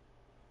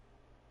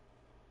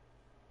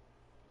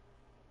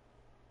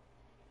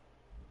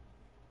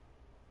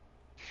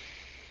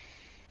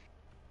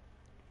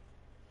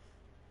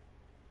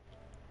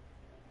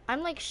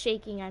 I'm like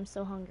shaking. I'm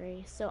so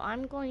hungry. So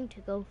I'm going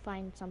to go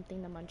find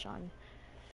something to munch on.